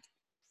that's like,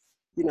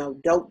 you know,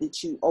 dope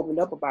that you opened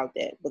up about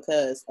that,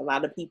 because a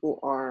lot of people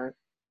are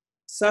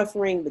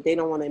suffering, but they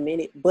don't want to admit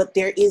it. But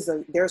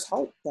there's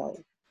hope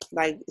though.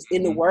 Like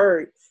in the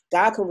word,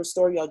 God can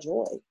restore your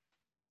joy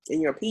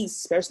and your peace,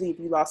 especially if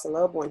you lost a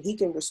loved one. He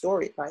can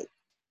restore it. Like,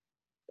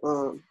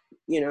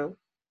 you know.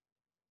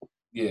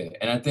 Yeah,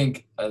 and I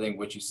think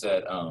what you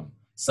said,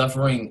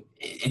 suffering,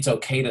 it's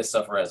okay to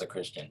suffer as a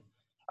Christian.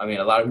 I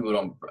mean, a lot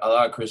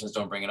of Christians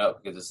don't bring it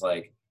up because it's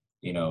like,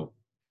 you know,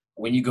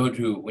 when you go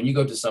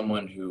to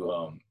someone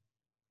who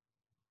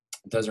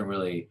doesn't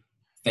really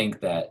think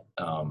that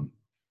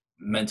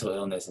mental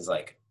illness is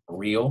like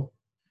real,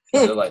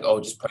 they're like, oh,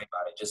 just pray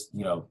about it, just,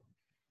 you know,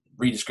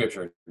 read the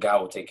scripture,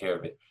 God will take care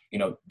of it. You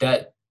know,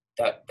 that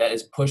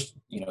is pushed,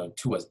 you know,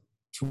 to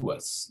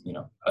us, you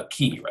know, a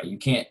key, right? You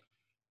can't,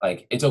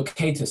 like, it's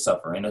okay to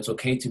suffer, and it's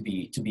okay to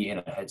be in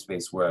a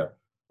headspace where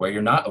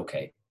you're not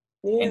okay,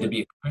 and to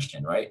be a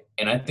Christian, right?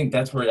 And I think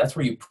that's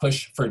where you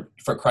push for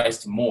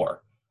Christ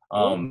more.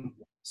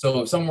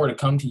 So if someone were to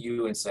come to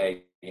you and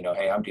say, you know,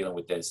 hey, I'm dealing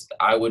with this,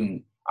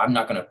 I'm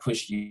not going to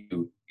push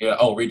you, you know,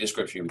 oh, read the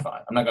scripture, you'll be fine.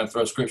 I'm not going to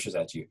throw scriptures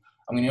at you.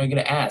 I'm going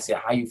to ask, yeah,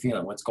 how you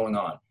feeling? What's going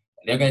on?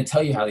 They're going to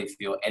tell you how they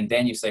feel, and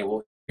then you say,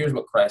 well, here's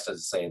what Christ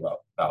has to say about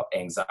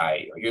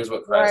anxiety, or here's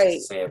what Christ has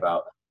to say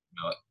about,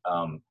 you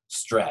know,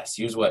 stress.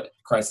 Here's what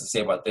Christ has to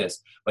say about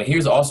this. But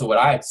here's also what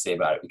I have to say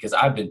about it, because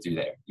I've been through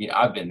there. You know,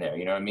 I've been there.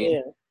 You know what I mean?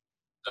 Yeah.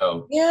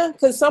 So yeah,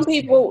 because some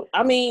people,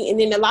 I mean, and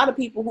then a lot of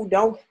people who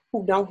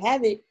don't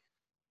have it,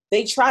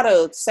 they try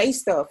to say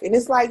stuff, and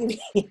it's like,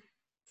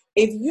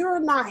 if you're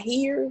not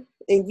here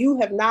and you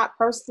have not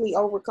personally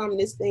overcome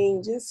this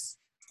thing, just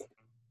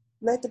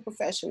let the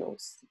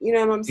professionals, you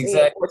know what I'm saying?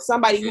 Exactly. Or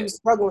somebody who's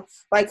struggling.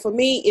 Like for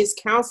me, it's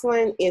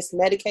counseling, it's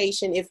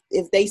medication,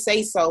 if they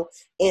say so.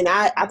 And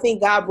I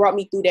think God brought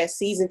me through that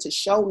season to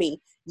show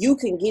me you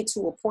can get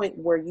to a point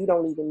where you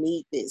don't even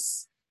need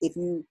this if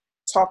you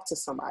talk to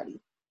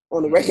somebody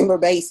on a regular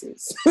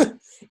basis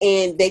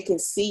and they can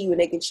see you and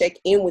they can check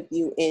in with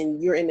you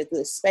and you're in a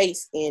good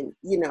space. And,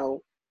 you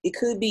know, it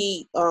could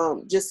be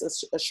just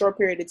a short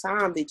period of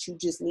time that you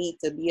just need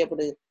to be able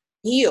to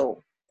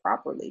heal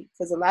properly,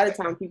 because a lot of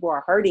times people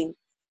are hurting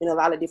in a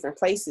lot of different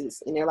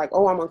places and they're like,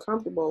 oh, I'm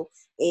uncomfortable,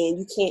 and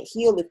you can't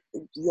heal if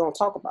you don't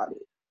talk about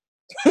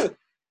it.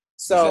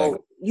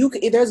 So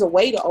there's a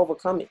way to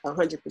overcome it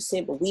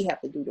 100%, but we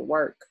have to do the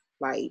work.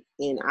 Like,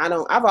 and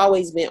I've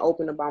always been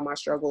open about my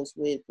struggles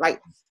with,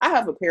 like, I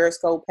have a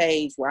Periscope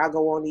page where I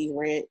go on these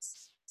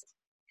rants.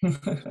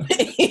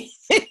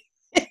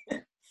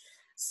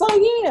 So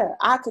yeah,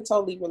 I could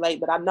totally relate,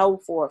 but I know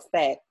for a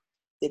fact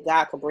that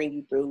God can bring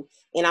you through.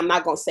 And I'm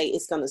not gonna say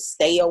it's gonna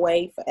stay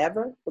away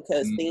forever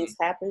because Mm-hmm. things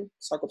happen,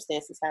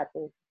 circumstances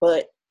happen.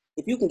 But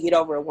if you can get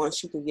over it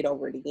once, you can get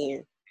over it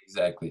again.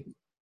 Exactly.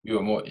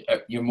 You're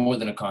more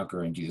than a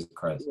conqueror in Jesus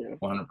Christ. Yeah.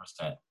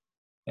 100%.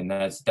 And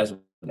that's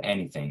with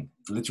anything,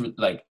 literally,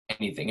 like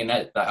anything. And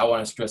that I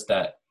want to stress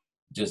that,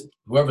 just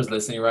whoever's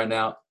listening right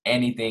now,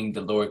 anything the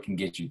Lord can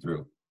get you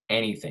through,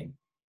 anything.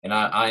 And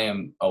I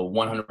am a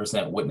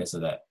 100% witness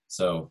of that.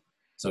 So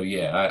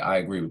yeah, I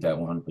agree with that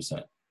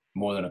 100%.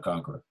 More than a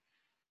conqueror.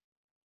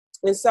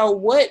 And so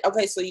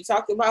okay, so you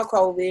talked about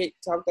COVID,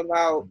 talked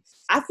about,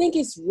 I think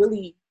it's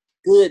really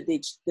good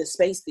that the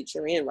space that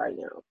you're in right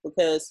now,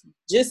 because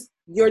just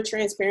your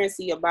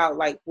transparency about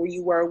like where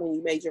you were when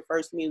you made your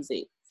first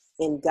music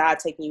and God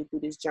taking you through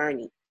this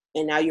journey.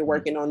 And now you're Mhm.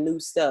 working on new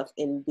stuff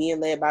and being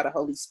led by the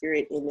Holy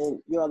Spirit. And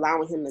then you're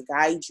allowing him to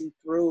guide you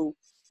through.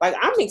 Like,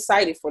 I'm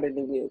excited for the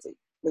new music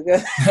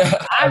because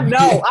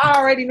I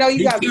already know you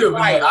Me got me too,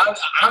 man. fired.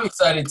 I'm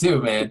excited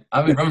too, man.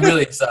 I'm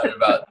really excited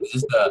about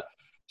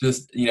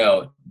just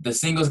the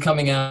singles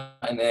coming out,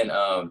 and then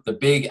the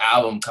big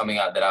album coming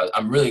out that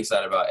I'm really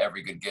excited about.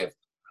 Every Good Gift.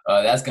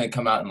 That's gonna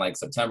come out in like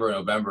September,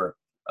 November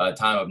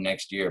time of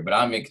next year. But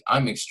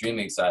I'm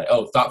extremely excited.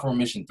 Oh, Thought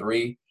Formation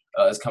 3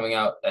 is coming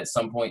out at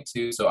some point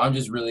too. So I'm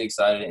just really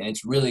excited, and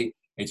it's really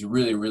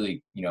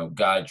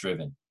God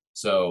driven.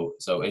 So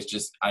it's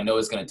just, I know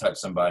it's gonna touch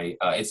somebody.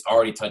 It's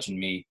already touching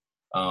me.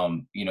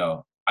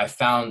 I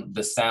found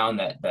the sound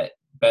that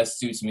best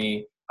suits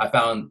me. I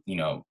found,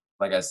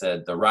 like I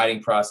said, the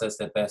writing process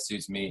that best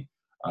suits me,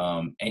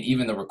 and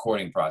even the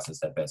recording process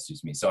that best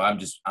suits me. So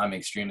I'm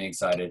extremely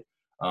excited,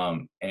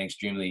 and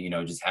extremely,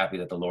 just happy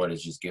that the Lord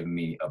has just given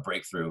me a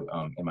breakthrough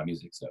in my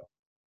music. So.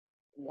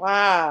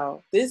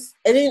 Wow. And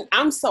then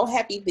I'm so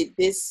happy that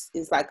this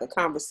is like a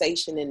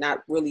conversation and not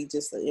really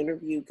just an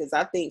interview, because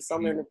I think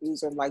some Mhm.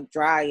 interviews are like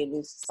dry and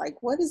it's just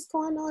like, what is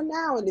going on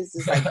now? And it's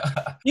just like,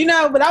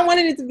 but I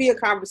wanted it to be a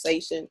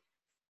conversation.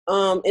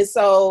 And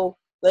so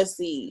let's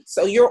see.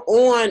 So you're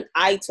on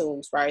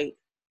iTunes, right?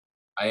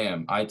 I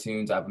am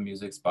iTunes, Apple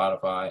Music,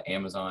 Spotify,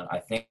 Amazon. I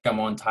think I'm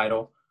on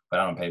Tidal, but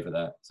I don't pay for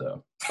that.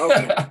 So.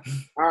 Okay.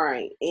 All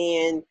right.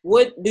 And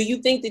what do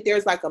you think that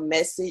there's like a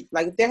message,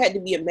 like if there had to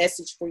be a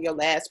message for your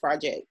last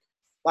project,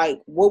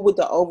 like what would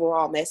the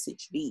overall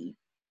message be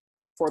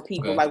for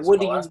people? Okay, Like, so what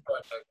my do you, last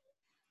project.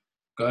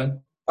 Go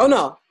ahead. oh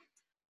no.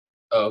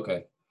 Oh,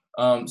 okay.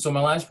 So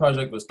my last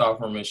project was Thought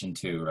Formation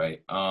 2,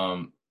 right?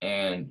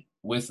 And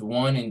with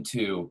 1 and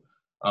 2,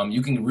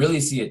 you can really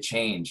see a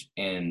change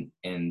in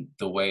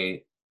the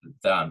way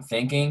that I'm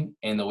thinking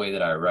and the way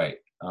that I write.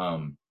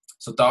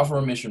 So Thought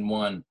Formation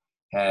 1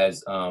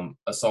 has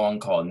a song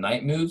called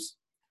Night Moves,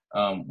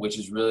 which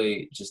is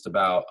really just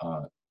about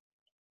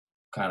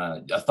kind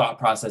of a thought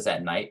process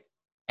at night.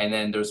 And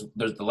then there's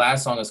the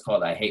last song is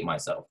called I Hate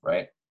Myself,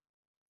 right?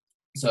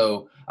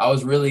 So I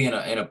was really in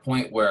a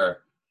point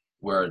where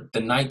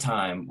the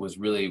nighttime was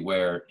really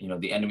where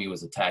the enemy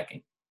was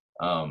attacking,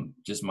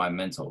 just my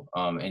mental,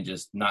 and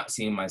just not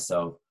seeing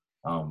myself,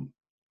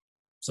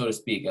 so to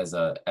speak, as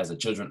a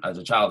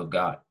child of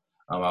God.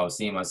 I was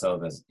seeing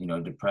myself as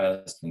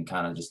depressed, and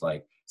kind of just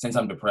like, since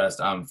I'm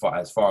depressed, I'm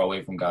as far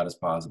away from God as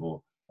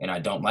possible, and I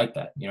don't like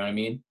that. You know what I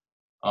mean?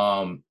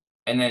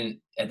 And then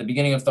at the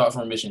beginning of Thought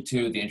Formation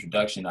 2, the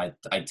introduction, I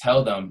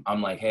tell them,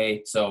 I'm like,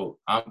 hey, so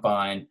I'm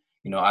fine.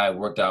 I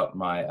worked out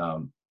my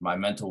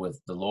mental with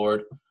the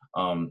Lord.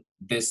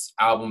 This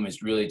album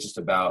is really just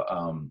about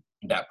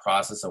that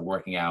process of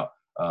working out,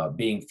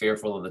 being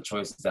fearful of the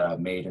choices that I've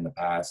made in the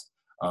past,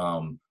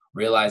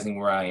 realizing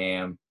where I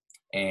am,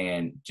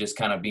 and just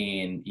kind of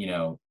being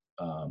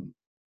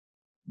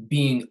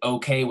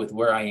okay with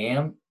where I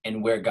am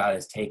and where God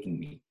is taking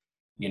me,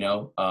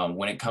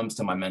 when it comes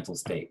to my mental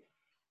state.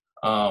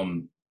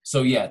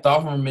 So yeah,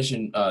 Thought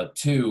Formation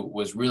 2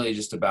 was really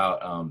just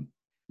about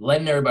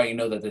letting everybody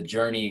know that the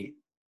journey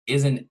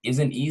isn't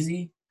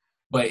easy,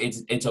 but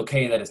it's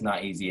okay that it's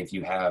not easy if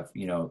you have,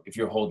 if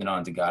you're holding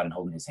on to God and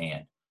holding His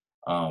hand.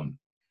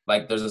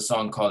 Like there's a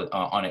song called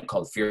on it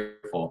called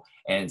Fearful,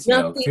 and it's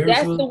Now, see, that's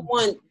fearful. the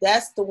one.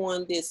 That's the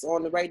one that's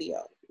on the radio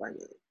right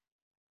now.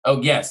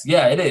 Oh yes,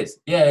 yeah, it is.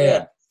 Yeah, Yeah.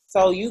 yeah.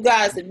 So you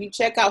guys, if you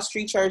check out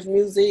Street Church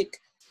Music,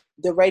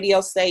 the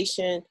radio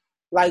station,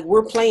 like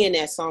we're playing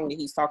that song that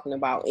he's talking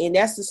about, and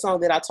that's the song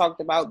that I talked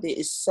about. That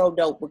is so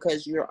dope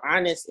because you're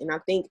honest, and I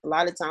think a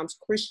lot of times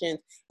Christians,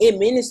 it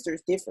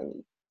ministers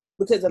differently,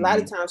 because a lot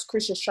of Hmm. times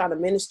Christians try to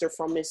minister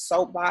from this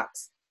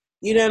soapbox.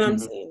 You know what I'm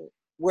Hmm. saying?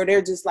 Where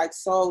they're just like,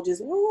 so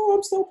just, oh,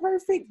 I'm so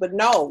perfect, but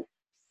no,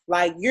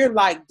 like you're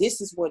like,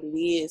 this is what it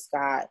is,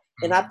 God.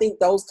 And I Hmm. think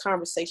those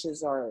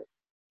conversations are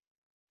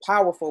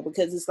powerful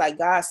because it's like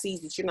God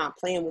sees that you're not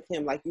playing with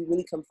him, like you're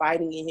really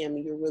confiding in him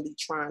and you're really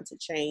trying to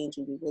change,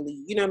 and you're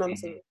really, you know what I'm Hmm.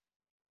 saying?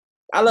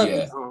 I love this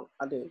Yeah. song.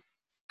 I do.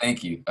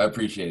 Thank you. I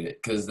appreciate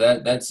it, because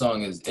that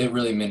song it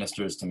really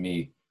ministers to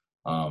me.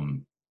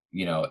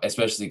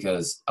 Especially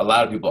because a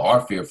lot of people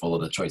are fearful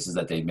of the choices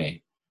that they've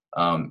made.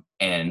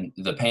 And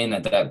the pain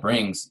that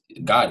brings,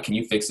 God, can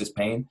you fix this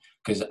pain?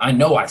 Because I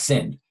know I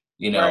sinned.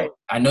 Right.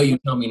 I know you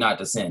tell me not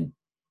to sin,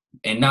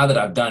 and now that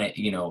I've done it,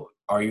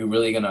 are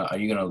you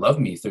gonna love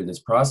me through this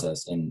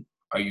process, and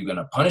are you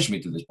gonna punish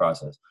me through this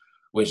process?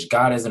 Which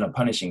God isn't a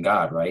punishing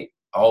God, right?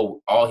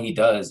 All He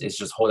does is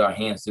just hold our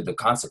hands through the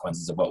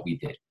consequences of what we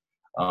did,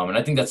 and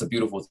I think that's a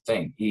beautiful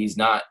thing. He's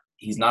not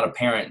a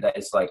parent that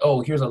is like,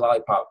 oh, here's a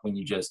lollipop when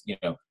you just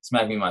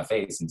smack me in my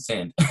face and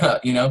sin,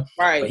 But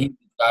Right. He's the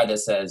God that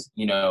says,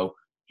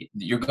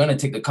 you're gonna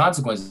take the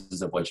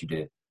consequences of what you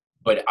did,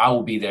 but I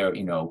will be there,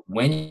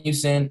 when you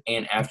sin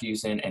and after you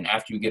sin and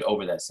after you get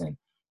over that sin.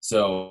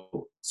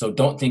 So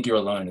don't think you're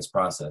alone in this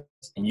process,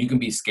 and you can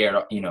be scared.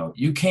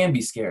 You can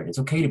be scared. It's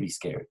okay to be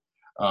scared,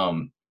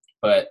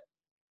 but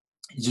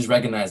you just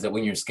recognize that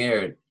when you're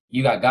scared,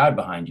 you got God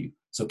behind you.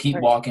 So keep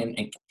Right. walking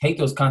and take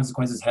those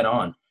consequences head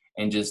on,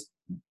 and just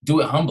do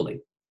it humbly.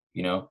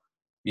 You know,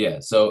 yeah.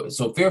 So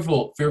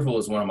fearful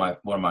is one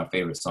of my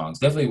favorite songs.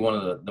 Definitely one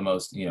of the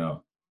most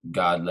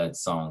God led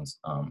songs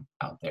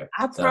out there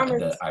I that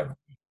promise. I.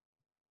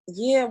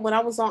 Yeah, when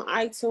I was on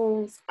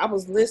iTunes, I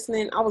was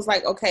listening. I was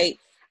like, okay,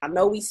 I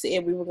know we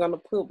said we were gonna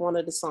put one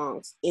of the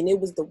songs, and it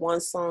was the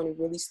one song that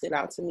really stood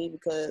out to me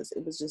because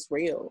it was just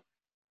real.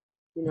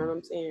 You know what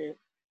I'm saying?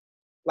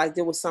 Like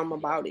there was something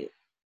about it.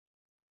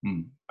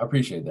 I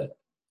appreciate that.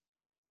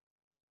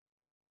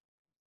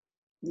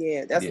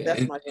 Yeah, that's Yeah.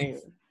 that's my jam.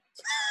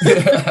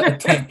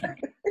 Thank you.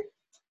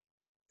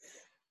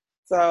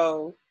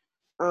 So,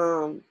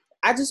 um,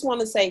 I just want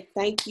to say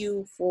thank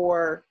you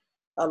for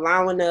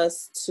allowing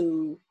us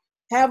to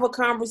have a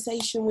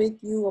conversation with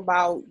you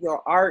about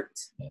your art.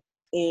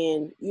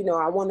 And,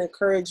 I want to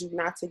encourage you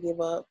not to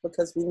give up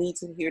because we need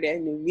to hear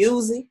that new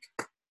music.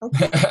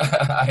 Okay.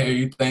 I hear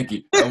you. Thank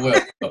you. I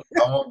will. I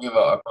won't give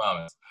up. I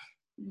promise.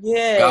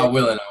 Yeah. God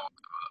willing, I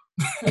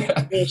won't give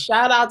up. And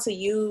shout out to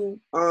you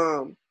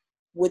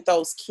with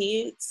those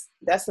kids.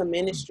 That's a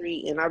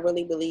ministry. And I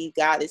really believe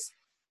God is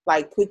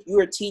like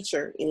you're a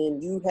teacher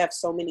and you have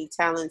so many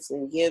talents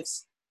and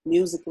gifts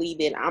musically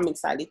that I'm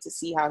excited to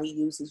see how he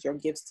uses your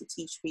gifts to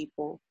teach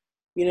people.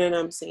 You know what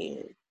I'm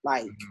saying?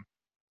 Like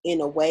in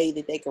a way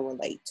that they can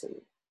relate to.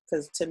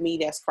 Because to me,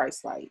 that's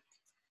Christ-like.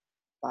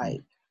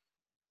 Like,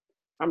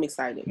 I'm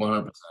excited.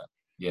 100%.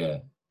 Yeah.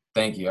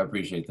 Thank you. I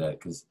appreciate that,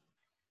 because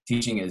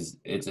teaching it's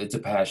a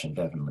passion,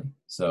 definitely.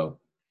 So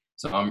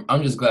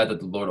I'm just glad that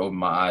the Lord opened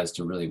my eyes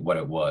to really what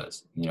it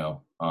was.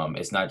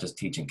 It's not just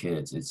teaching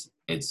kids.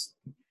 It's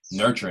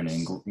nurturing,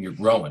 and you're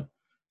growing.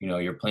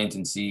 You're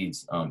planting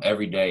seeds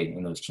every day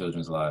in those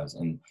children's lives,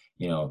 and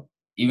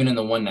even in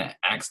the one that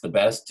acts the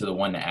best to the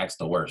one that acts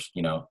the worst.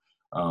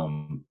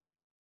 Um,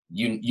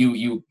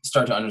 you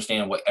start to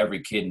understand what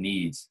every kid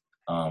needs.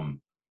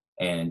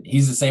 And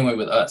He's the same way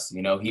with us.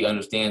 He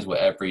understands what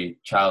every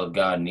child of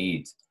God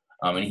needs,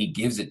 and He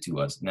gives it to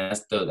us. And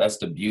that's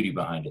the beauty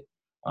behind it,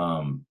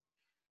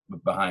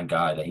 behind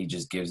God, that He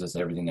just gives us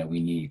everything that we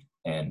need.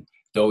 And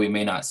though we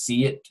may not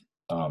see it,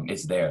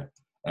 it's there.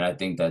 And I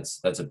think that's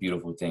a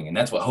beautiful thing, and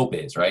that's what hope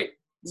is, right?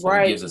 So He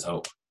Right. gives us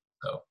hope.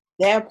 So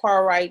That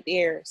part right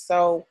there.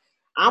 So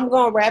I'm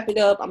going to wrap it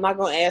up. I'm not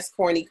going to ask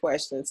corny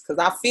questions because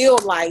I feel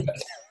like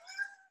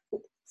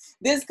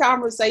this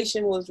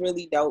conversation was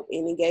really dope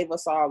and it gave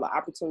us all the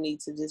opportunity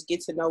to just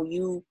get to know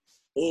you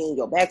and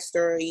your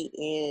backstory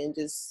and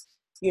just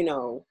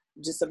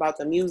about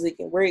the music.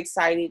 And we're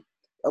excited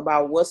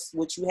about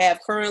what you have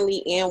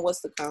currently and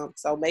what's to come.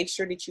 So make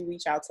sure that you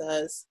reach out to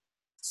us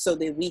so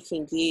that we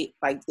can get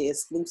like the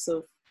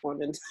exclusive on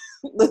the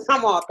look,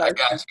 I'm all I thirsty.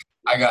 got you.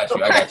 I got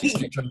you. I got you.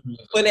 Street Church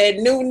Music. For that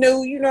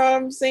new, you know what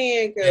I'm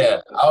saying?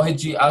 Yeah, I'll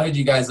hit you. I'll hit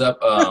you guys up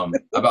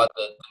about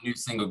the new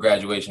single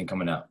 "Graduation"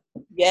 coming out.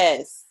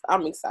 Yes,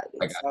 I'm excited.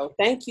 I got So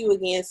thank you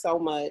again so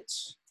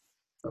much.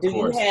 you. Of Do you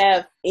course.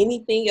 have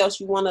anything else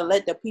you want to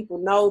let the people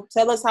know?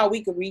 Tell us how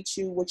we can reach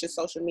you, what your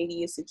social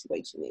media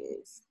situation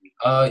is.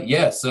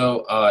 Yeah.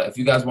 So if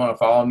you guys want to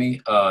follow me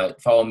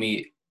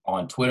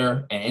on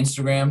Twitter and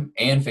Instagram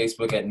and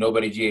Facebook at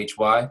Nobody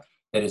GHY.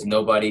 That is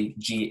Nobody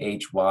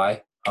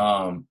GHY.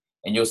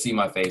 And you'll see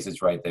my face.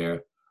 It's right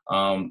there.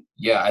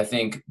 Yeah, I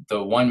think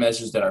the one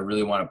message that I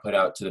really want to put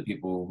out to the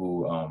people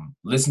who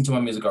listen to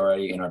my music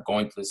already and are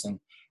going to listen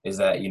is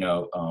that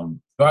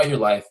throughout your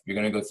life you're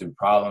gonna go through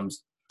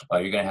problems.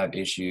 You're gonna have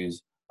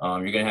issues.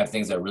 You're gonna have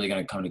things that are really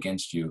gonna come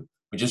against you.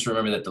 But just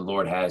remember that the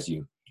Lord has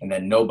you, and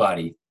that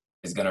nobody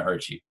is going to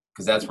hurt you,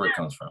 because that's where it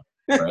comes from,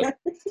 right?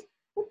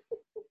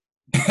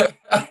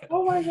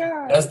 Oh my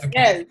God. That's the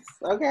Yes.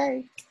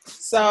 Okay.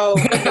 So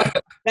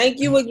thank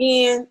you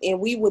again. And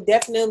we will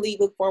definitely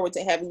look forward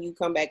to having you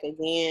come back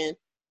again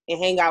and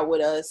hang out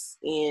with us.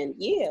 And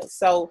yeah,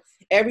 so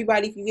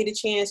everybody, if you get a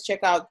chance,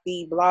 check out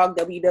the blog,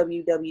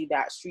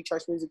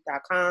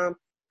 www.streetchurchmusic.com.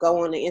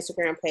 Go on the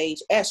Instagram page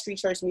at Street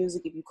Church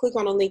Music. If you click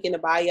on the link in the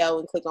bio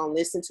and click on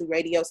listen to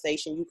radio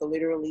station, you can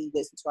literally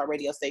listen to our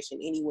radio station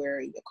anywhere,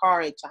 in your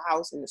car, at your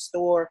house, in the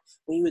store,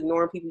 when you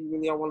ignore people you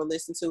really don't want to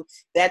listen to,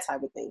 that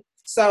type of thing.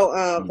 So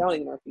don't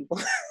ignore people.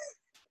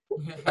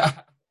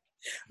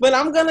 But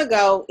I'm going to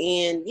go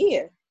and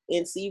yeah.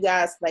 and see you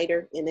guys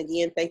later. And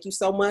again, thank you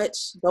so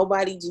much.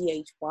 Nobody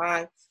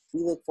GHY.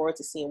 We look forward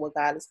to seeing what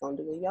God is going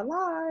to do in your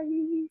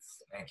life.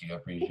 Thank you. I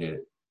appreciate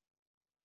it.